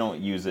 they don't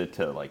use it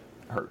to like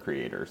hurt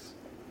creators.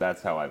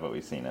 That's how I've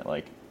always seen it.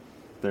 Like,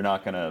 they're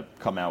not gonna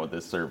come out with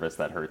this service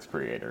that hurts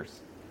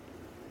creators.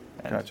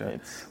 And Gotcha.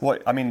 Well,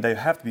 I mean, they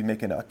have to be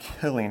making a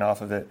killing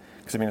off of it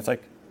because I mean, it's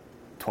like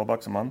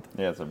 $12 a month.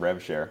 Yeah, it's a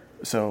rev share.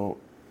 So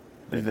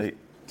they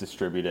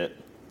distribute it.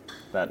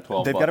 That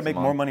 $12. They've got to make a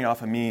month. more money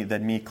off of me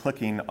than me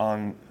clicking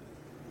on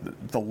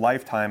the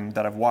lifetime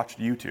that I've watched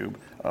YouTube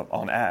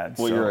on ads.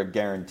 Well, so. you're a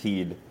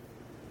guaranteed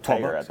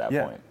payer at that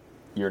point.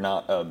 You're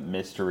not a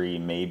mystery.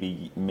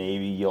 Maybe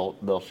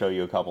they'll show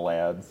you a couple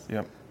ads.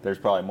 Yep. There's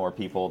probably more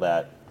people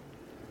that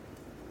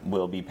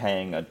will be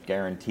paying a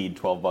guaranteed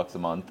 $12 a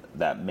month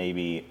that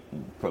maybe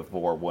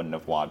before wouldn't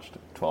have watched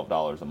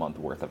 $12 a month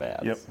worth of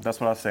ads. Yep, that's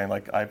what I was saying.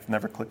 Like, I've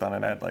never clicked on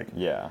an ad. Like,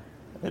 yeah,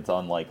 it's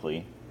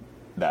unlikely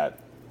that.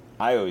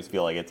 I always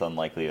feel like it's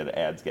unlikely that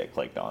ads get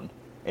clicked on.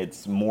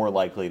 It's more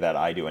likely that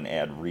I do an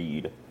ad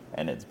read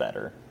and it's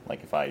better.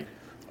 Like if I,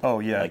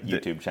 like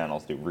YouTube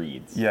channels do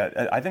reads.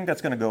 Yeah, I think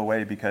that's going to go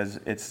away because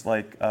it's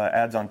like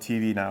ads on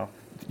TV now.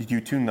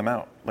 You tune them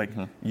out. Like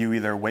you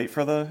either wait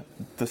for the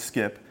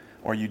skip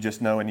or you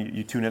just know and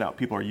you tune it out.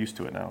 People are used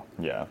to it now.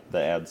 Yeah,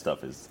 the ad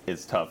stuff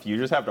is tough. You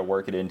just have to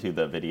work it into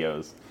the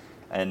videos.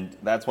 And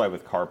that's why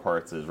with car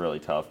parts is really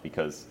tough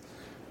because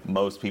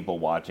most people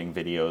watching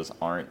videos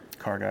aren't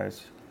car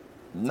guys.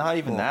 Not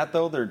even that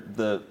though. They're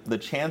the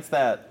chance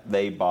that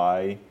they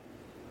buy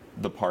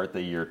the part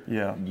that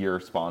you're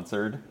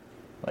sponsored.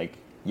 Like,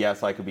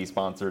 yes, I could be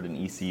sponsored an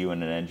ECU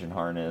and an engine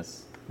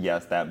harness.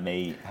 Yes, that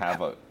may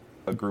have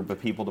a group of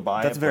people to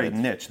buy that's it. That's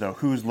very niche though.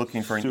 Who's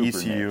looking for an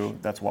ECU niche.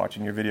 That's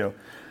watching your video?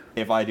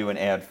 If I do an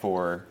ad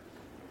for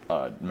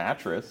a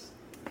mattress,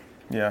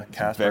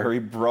 Casper. Very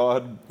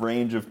broad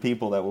range of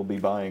people that will be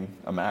buying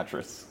a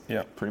mattress.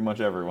 Yeah, pretty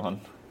much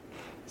everyone.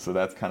 So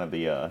that's kind of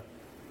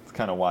it's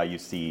kind of why you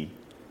see.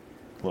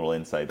 Little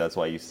insight. That's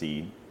why you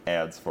see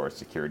ads for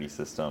security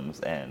systems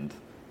and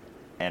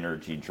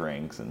energy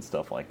drinks and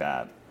stuff like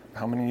that.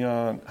 How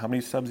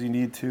many subs you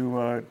need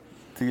to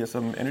get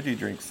some energy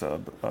drink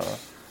sub?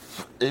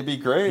 It'd be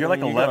great. You're like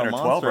 11 or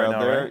 12 right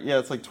now, right? Yeah,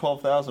 it's like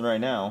 12,000 right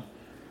now.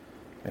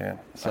 Yeah.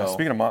 So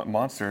speaking of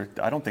Monster,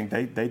 I don't think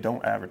they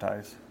don't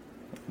advertise.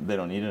 They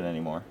don't need it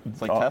anymore. It's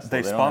like Tesla.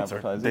 They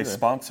sponsor. Don't advertise they either.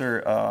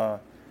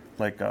 Sponsor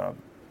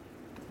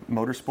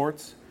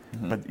motorsports,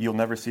 but you'll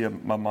never see a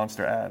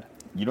Monster ad.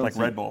 You don't like see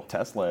Red Bull.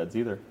 Tesla ads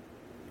either.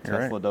 You're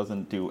Tesla right.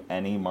 doesn't do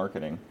any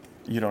marketing.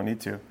 You don't need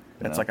to.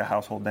 It's No. like a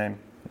household name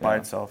by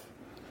itself.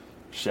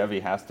 Chevy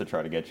has to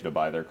try to get you to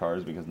buy their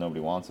cars because nobody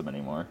wants them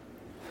anymore.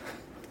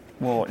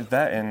 Well,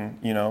 that and,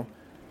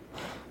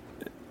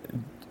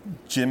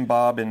 Jim,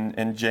 Bob,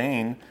 and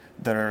Jane,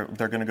 they're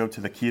going to go to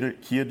the Kia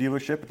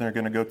dealership and they're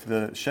going to go to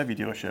the Chevy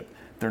dealership.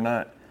 They're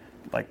not,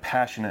 like,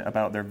 passionate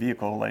about their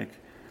vehicle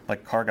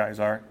like car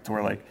guys are, to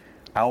where, like,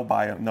 I'll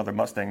buy another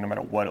Mustang no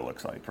matter what it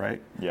looks like,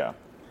 right? Yeah.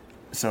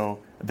 So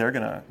they're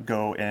going to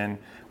go in,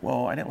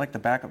 well, I didn't like the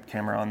backup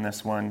camera on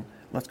this one.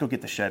 Let's go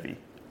get the Chevy.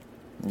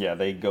 Yeah,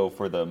 they go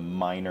for the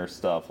minor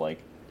stuff,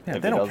 like if they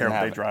it don't doesn't care what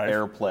have they drive.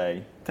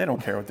 AirPlay. They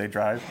don't care what they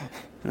drive,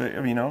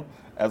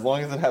 As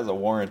long as it has a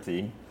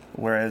warranty.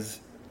 Whereas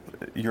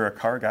you're a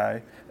car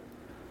guy.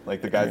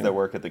 Like the guys that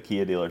work at the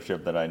Kia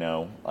dealership that I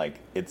know, like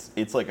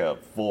it's like a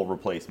full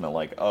replacement.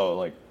 Like,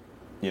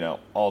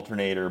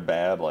 alternator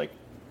bad, like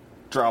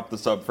drop the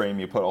subframe,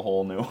 you put a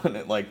whole new one in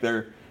it. Like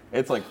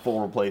it's like full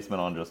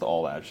replacement on just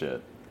all that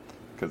shit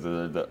because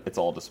it's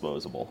all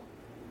disposable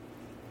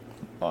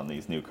on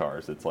these new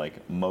cars. It's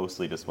like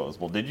mostly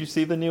disposable. Did you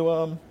see the new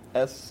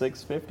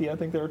S650? I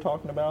think they were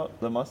talking about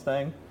the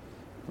Mustang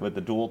with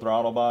the dual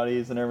throttle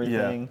bodies and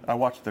everything. Yeah, I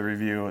watched the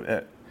review.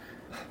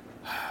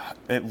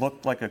 It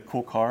looked like a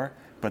cool car,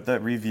 but the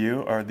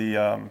review or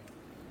the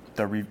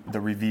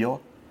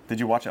reveal. Did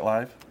you watch it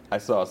live? I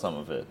saw some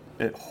of it.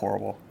 It's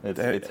horrible.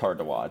 It's hard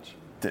to watch.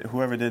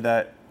 Whoever did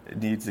that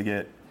needs to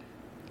get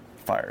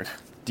fired.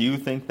 Do you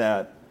think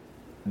that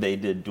they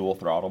did dual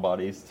throttle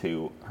bodies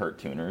to hurt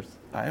tuners?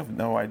 I have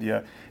no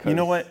idea. You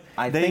know what?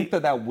 I think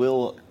that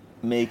will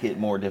make it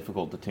more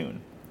difficult to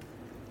tune.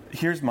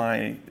 Here's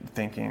my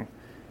thinking.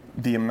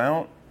 The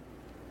amount,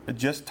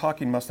 just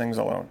talking Mustangs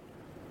alone,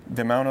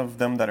 the amount of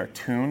them that are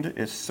tuned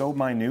is so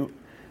minute.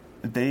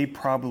 They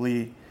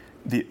probably,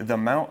 the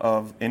amount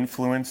of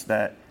influence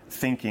that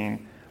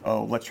thinking,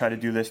 oh, let's try to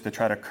do this to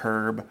try to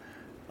curb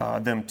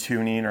them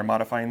tuning or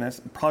modifying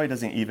this, probably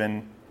doesn't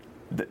even,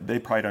 they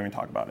probably don't even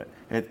talk about it.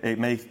 It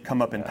may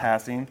come up in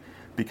passing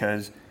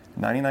because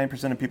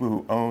 99% of people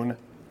who own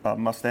a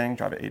Mustang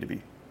drive it A to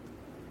B.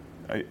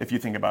 If you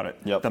think about it.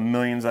 Yep. The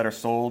millions that are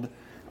sold,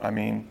 I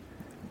mean,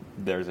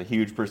 There's a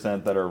huge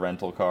percent that are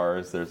rental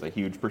cars. There's a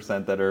huge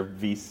percent that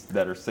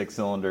are six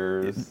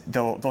cylinders.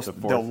 They'll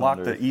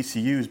lock the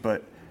ECUs,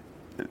 but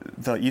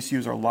the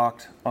ECUs are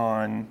locked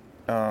on,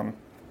 the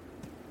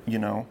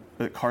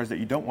cars that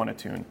you don't want to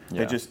tune.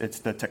 Yeah. It's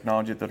the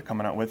technology that they're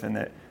coming out with, and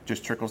it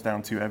just trickles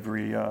down to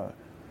every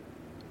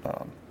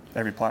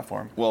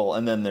platform. Well,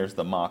 and then there's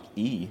the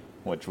Mach-E,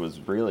 which was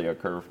really a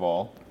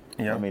curveball.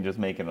 Yeah. I mean, just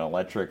make an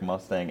electric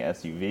Mustang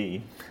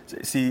SUV.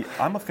 See,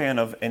 I'm a fan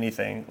of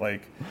anything.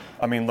 Look,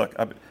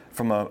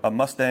 from a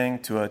Mustang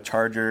to a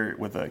Charger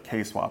with a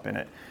K-swap in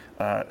it.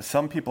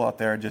 Some people out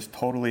there just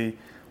totally,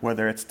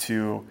 whether it's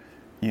to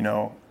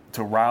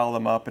rile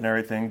them up and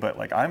everything,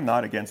 but I'm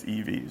not against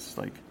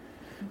EVs.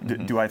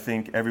 Do I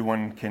think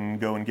everyone can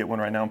go and get one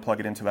right now and plug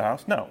it into the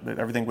house? No,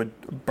 everything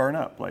would burn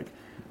up.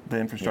 The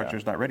infrastructure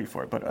is not ready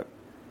for it. But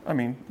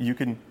you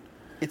can.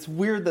 It's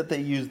weird that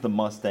they use the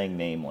Mustang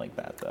name like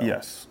that, though.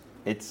 Yes.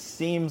 It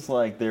seems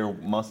like there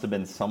must have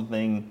been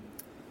something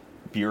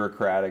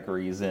bureaucratic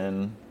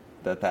reason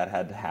that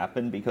had to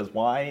happen, because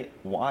why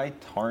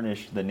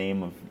tarnish the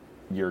name of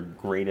your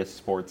greatest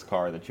sports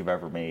car that you've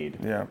ever made?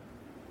 Yeah.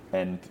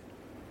 And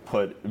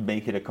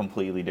make it a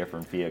completely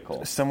different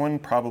vehicle. Someone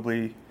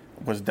probably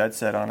was dead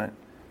set on it.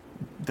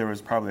 There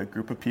was probably a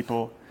group of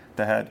people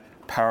that had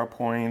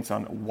PowerPoints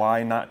on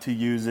why not to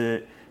use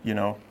it,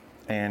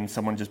 and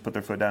someone just put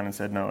their foot down and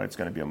said, no, it's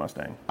going to be a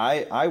Mustang.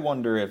 I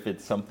wonder if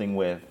it's something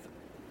with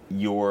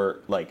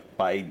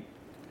by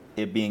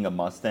it being a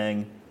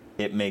Mustang,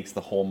 it makes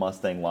the whole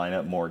Mustang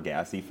lineup more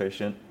gas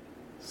efficient,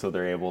 so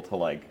they're able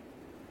to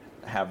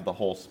have the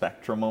whole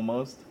spectrum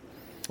almost.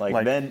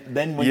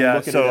 Then when you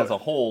look at it as a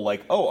whole,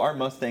 our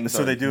Mustangs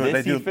are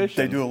efficient.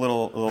 They do a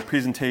little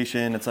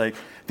presentation. It's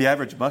the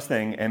average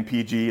Mustang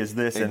MPG is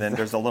this, and then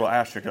there's a little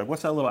asterisk.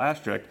 What's that little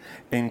asterisk?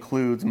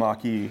 Includes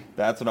Mach-E.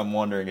 That's what I'm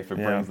wondering, if it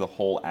brings the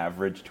whole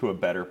average to a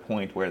better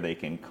point where they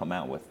can come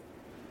out with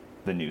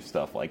the new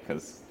stuff.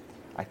 Because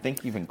I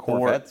think even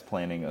Corvette's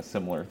planning a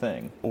similar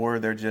thing. Or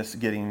they're just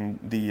getting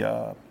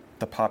the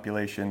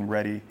population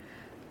ready.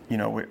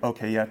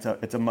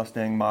 It's a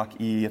Mustang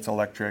Mach-E. It's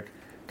electric.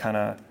 Kind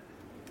of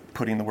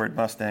putting the word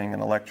Mustang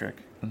and electric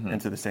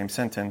into the same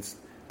sentence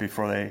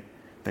before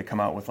they come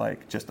out with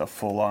just a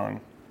full-on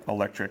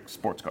electric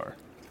sports car.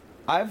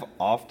 I've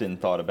often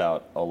thought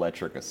about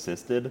electric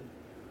assisted,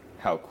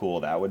 how cool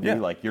that would be.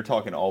 Yeah. You're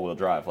talking all-wheel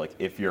drive.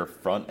 If your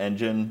front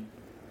engine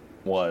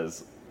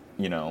was,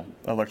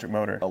 electric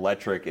motor,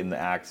 electric in the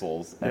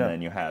axles, and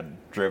then you had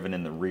driven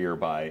in the rear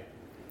by...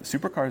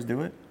 Supercars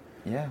do it.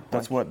 Yeah.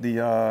 That's what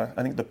the,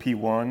 I think the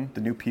P1,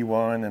 the new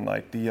P1, and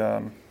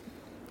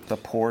the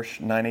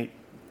Porsche 98,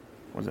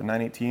 was it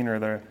 918 or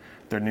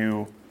their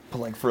new...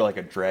 But for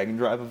a drag and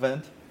drive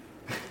event,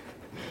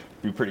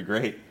 be pretty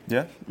great.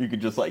 Yeah. You could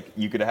just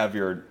you could have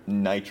your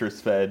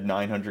nitrous-fed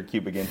 900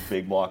 cubic inch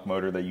big block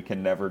motor that you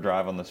can never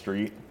drive on the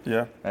street.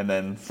 Yeah. And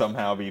then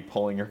somehow be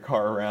pulling your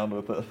car around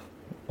with the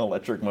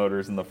electric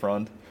motors in the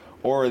front.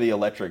 Or the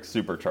electric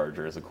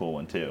supercharger is a cool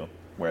one too,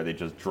 where they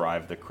just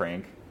drive the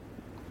crank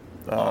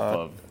off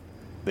of.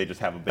 They just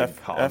have a big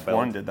F1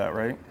 belt. did that,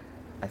 right?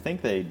 I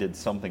think they did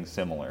something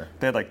similar.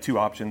 They had two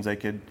options. They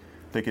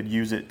could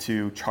use it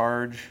to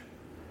charge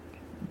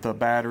the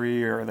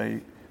battery, or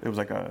it was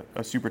a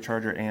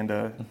supercharger and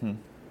a... Mm-hmm.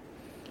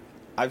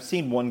 I've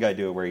seen one guy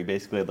do it where he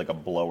basically had a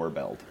blower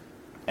belt,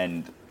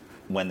 and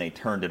when they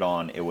turned it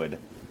on, it would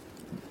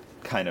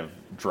kind of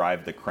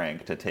drive the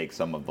crank to take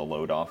some of the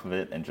load off of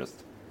it, and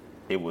just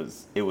it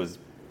was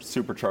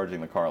supercharging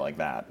the car like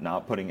that,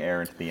 not putting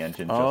air into the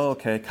engine.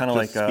 Okay, kind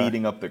of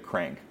speeding up the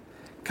crank.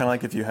 Kind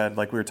of if you had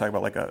we were talking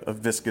about a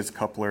viscous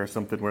coupler or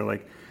something where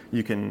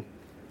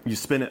you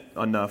spin it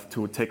enough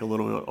to take a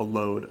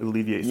load,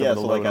 alleviate some of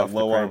the load. Yeah, so at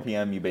low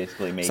RPM, you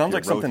basically make sounds your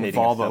like something rotating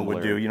Volvo assembler.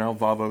 would do.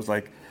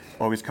 Volvo's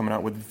always coming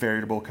out with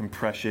variable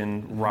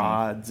compression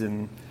rods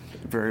and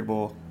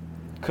variable.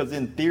 Because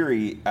in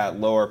theory, at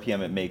low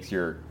RPM, it makes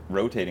your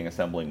rotating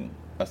assembly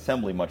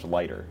much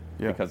lighter.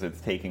 Yeah. Because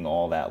it's taking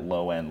all that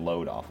low end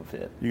load off of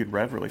it. You could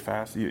rev really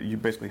fast. You're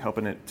basically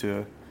helping it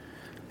to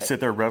sit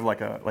there, rev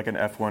like an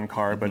F1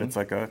 car, but it's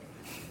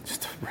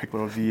just a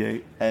regular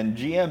V8. And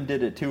GM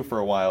did it too for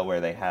a while,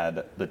 where they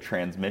had the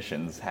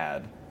transmissions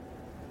had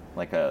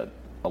a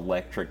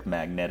electric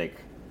magnetic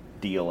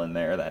deal in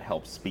there that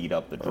helps speed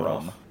up the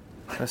drum.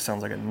 Oh, that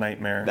sounds like a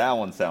nightmare. That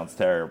one sounds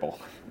terrible.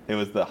 It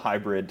was the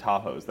hybrid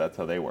Tahoes. That's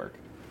how they work.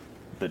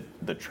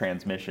 The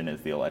transmission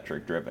is the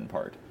electric driven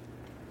part.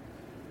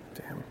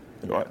 Damn.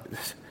 Yeah.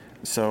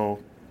 So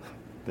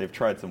they've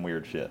tried some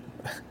weird shit.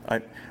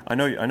 I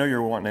know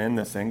you're wanting to end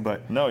this thing,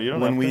 but no, you don't.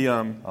 When have we to.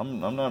 I'm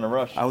not in a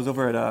rush. I was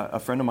over at a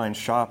friend of mine's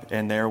shop,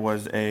 and there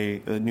was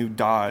a new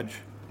Dodge,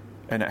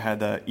 and it had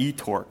the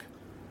e-torque.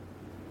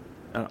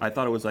 I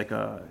thought it was like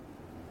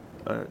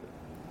an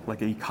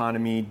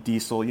economy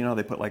diesel.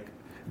 They put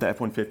the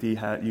F-150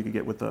 hat you could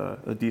get with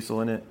a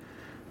diesel in it,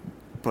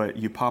 but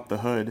you pop the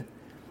hood,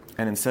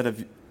 and instead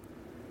of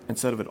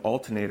an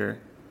alternator,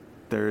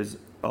 there's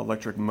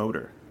electric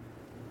motor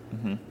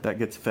that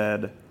gets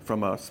fed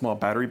from a small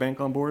battery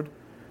bank on board,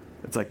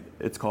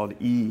 it's called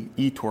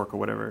e-torque or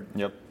whatever.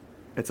 Yep.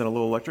 It's a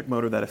little electric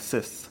motor that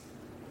assists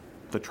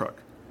the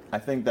truck. I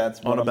think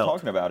that's what I'm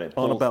talking about. It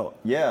pulls, on a belt.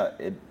 Yeah,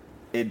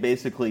 it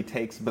basically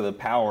takes the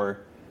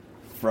power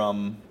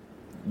from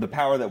the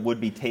power that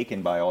would be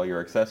taken by all your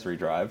accessory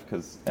drive,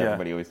 because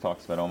everybody always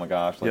talks about, oh my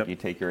gosh, like you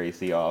take your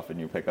AC off and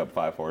you pick up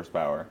 5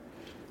 horsepower.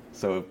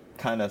 So it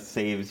kind of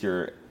saves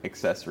your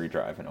accessory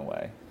drive in a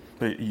way.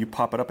 But you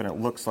pop it up and it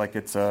looks like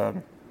it's like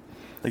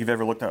if you've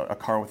ever looked at a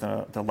car with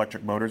the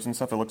electric motors and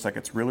stuff, it looks like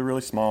it's really,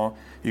 really small.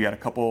 You got a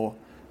couple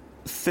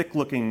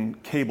thick-looking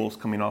cables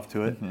coming off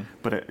to it,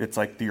 but it's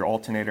like your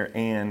alternator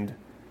and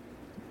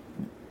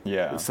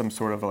some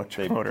sort of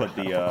electric motor.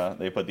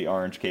 They put the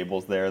orange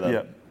cables there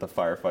that the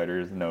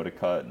firefighters know to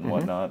cut and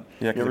whatnot.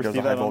 Yeah, you ever see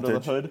that under the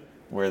hood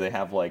where they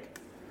have like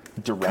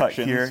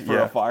directions for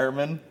a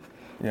fireman?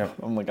 Yeah.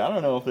 I'm like, I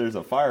don't know if there's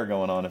a fire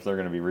going on if they're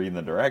going to be reading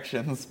the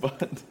directions,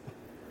 but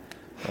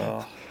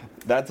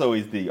that's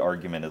always the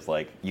argument, is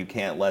like, you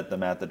can't let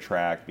them at the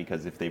track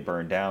because if they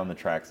burn down, the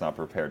track's not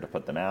prepared to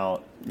put them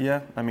out. Yeah,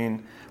 I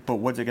mean, but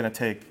what's it going to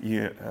take?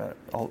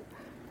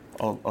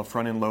 A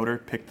front-end loader,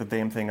 pick the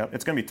damn thing up.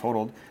 It's going to be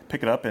totaled.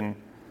 Pick it up and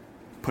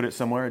put it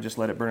somewhere and just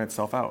let it burn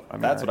itself out. I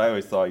mean, that's what I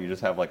always thought. You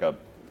just have like a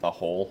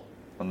hole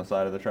on the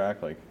side of the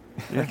track, like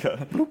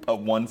a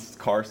one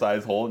car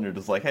size hole, and you're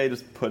just like, hey,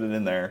 just put it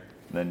in there.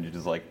 And then you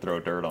just like throw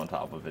dirt on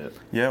top of it.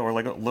 Yeah, or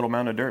like a little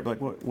mound of dirt. Like,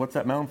 what's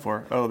that mound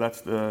for? Oh, that's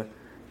the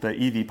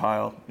EV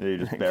pile. Yeah, you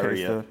just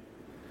bury it.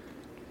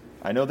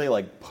 I know they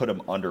like put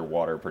them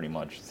underwater pretty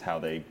much is how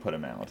they put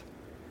them out.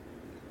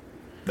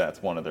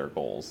 That's one of their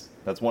goals.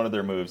 That's one of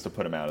their moves, to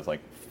put them out, is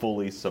like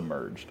fully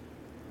submerged.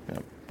 Yeah.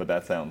 But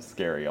that sounds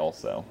scary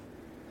also.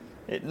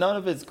 None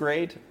of it's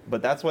great,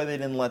 but that's why they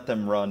didn't let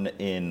them run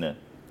in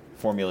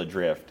Formula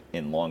Drift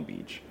in Long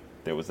Beach.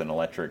 There was an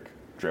electric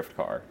drift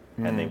car,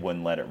 and they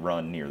wouldn't let it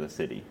run near the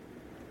city.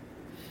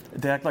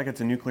 They act like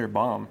it's a nuclear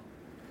bomb.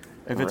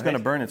 If it's going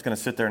to burn, it's going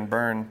to sit there and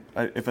burn.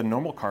 If a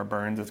normal car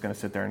burns, it's going to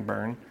sit there and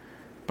burn.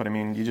 But I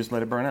mean, you just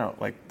let it burn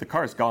out. Like, the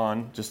car's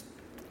gone.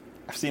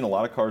 I've seen a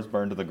lot of cars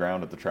burn to the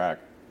ground at the track.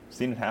 I've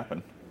seen it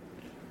happen.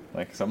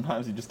 Like,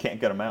 sometimes you just can't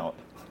get them out.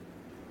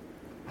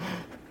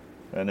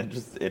 And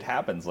it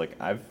happens. Like,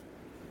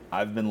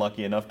 I've been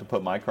lucky enough to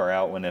put my car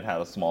out when it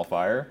had a small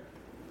fire.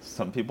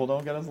 Some people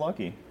don't get as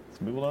lucky.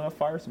 Some people don't have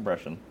fire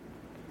suppression.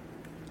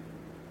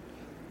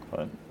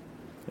 But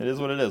it is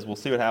what it is. We'll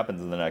see what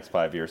happens in the next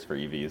 5 years for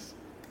EVs.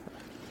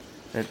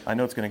 I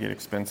know it's going to get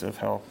expensive,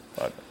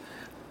 but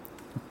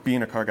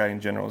being a car guy in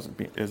general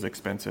is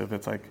expensive.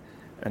 It's like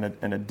an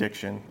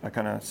addiction. I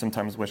kind of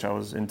sometimes wish I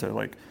was into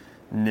like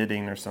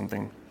knitting or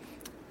something.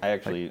 I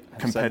actually like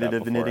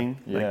competitive knitting.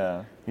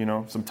 Yeah.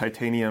 Like, some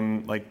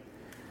titanium, like,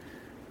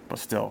 but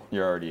still.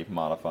 You're already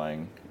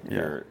modifying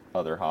your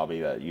other hobby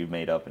that you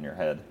made up in your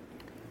head.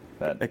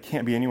 It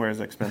can't be anywhere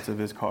as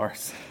expensive as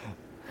cars.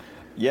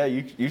 Yeah,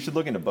 you should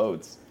look into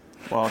boats.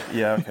 Well,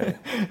 yeah, okay.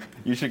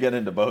 You should get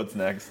into boats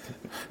next.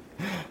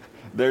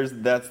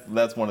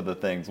 That's one of the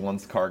things.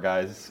 Once car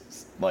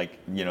guys, like,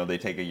 they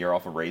take a year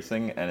off of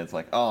racing, and it's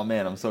like, oh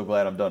man, I'm so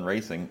glad I'm done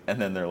racing, and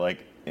then they're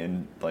like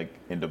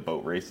into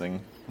boat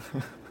racing.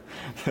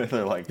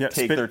 They're like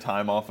take their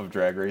time off of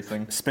drag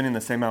racing, spending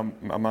the same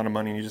amount of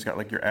money, and you just got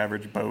like your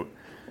average boat,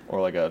 or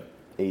like a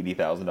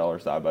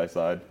 $80,000 side by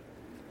side.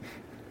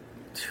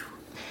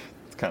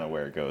 It's kind of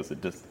where it goes.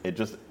 It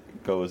just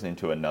goes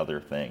into another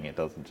thing. It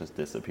doesn't just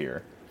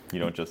disappear. You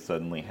don't just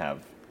suddenly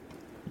have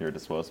your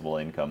disposable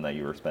income that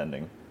you were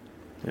spending.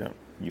 Yeah.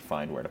 You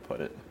find where to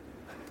put it.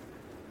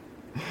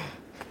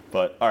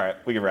 But all right,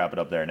 we can wrap it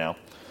up there now.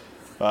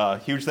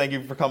 Huge thank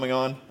you for coming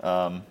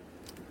on.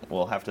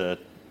 We'll have to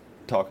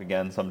talk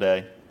again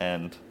someday,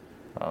 and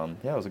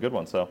it was a good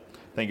one. So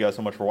thank you guys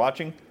so much for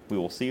watching. We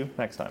will see you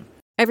next time.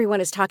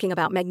 Everyone is talking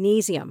about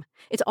magnesium.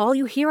 It's all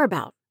you hear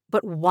about.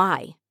 But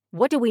why?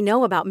 What do we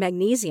know about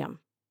magnesium?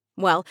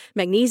 Well,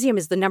 magnesium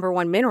is the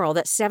 #1 mineral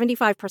that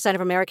 75%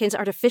 of Americans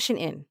are deficient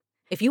in.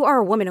 If you are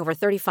a woman over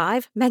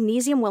 35,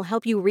 magnesium will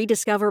help you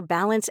rediscover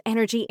balance,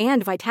 energy,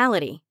 and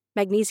vitality.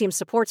 Magnesium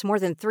supports more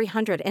than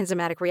 300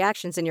 enzymatic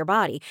reactions in your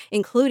body,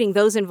 including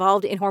those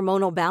involved in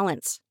hormonal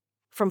balance.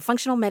 From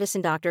functional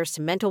medicine doctors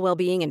to mental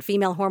well-being and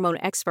female hormone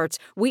experts,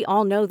 we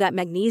all know that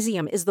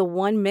magnesium is the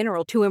one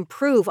mineral to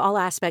improve all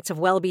aspects of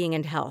well-being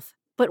and health.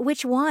 But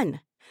which one?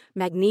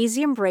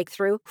 Magnesium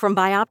Breakthrough from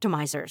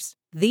Bioptimizers,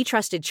 the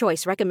trusted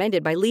choice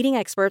recommended by leading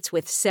experts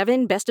with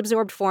 7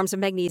 best-absorbed forms of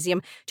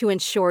magnesium to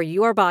ensure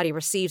your body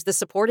receives the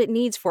support it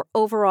needs for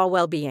overall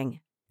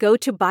well-being. Go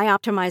to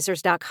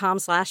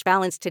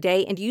bioptimizers.com/balance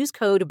today and use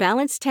code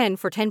BALANCE10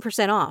 for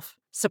 10% off.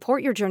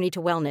 Support your journey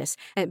to wellness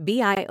at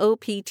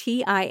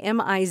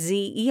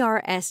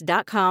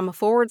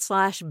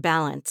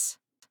bioptimizers.com/balance.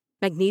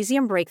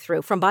 Magnesium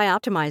Breakthrough from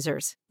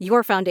Bioptimizers,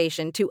 your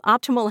foundation to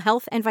optimal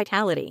health and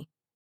vitality.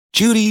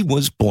 Judy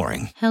was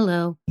boring.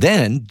 Hello.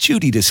 Then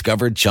Judy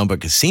discovered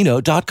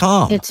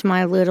ChumbaCasino.com. It's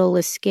my little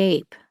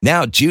escape.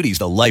 Now Judy's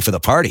the life of the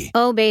party.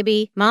 Oh,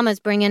 baby,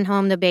 mama's bringing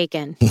home the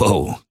bacon.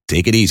 Whoa,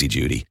 take it easy,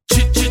 Judy.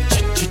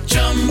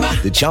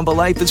 The Chumba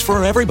life is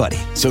for everybody.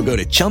 So go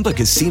to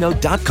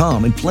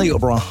ChumbaCasino.com and play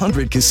over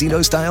 100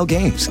 casino-style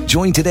games.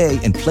 Join today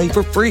and play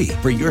for free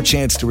for your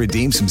chance to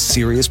redeem some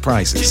serious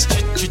prizes.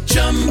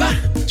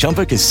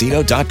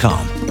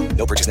 ChumbaCasino.com.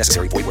 No purchase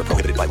necessary. Void where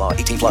prohibited by law.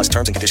 18 plus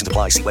terms and conditions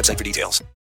apply. See website for details.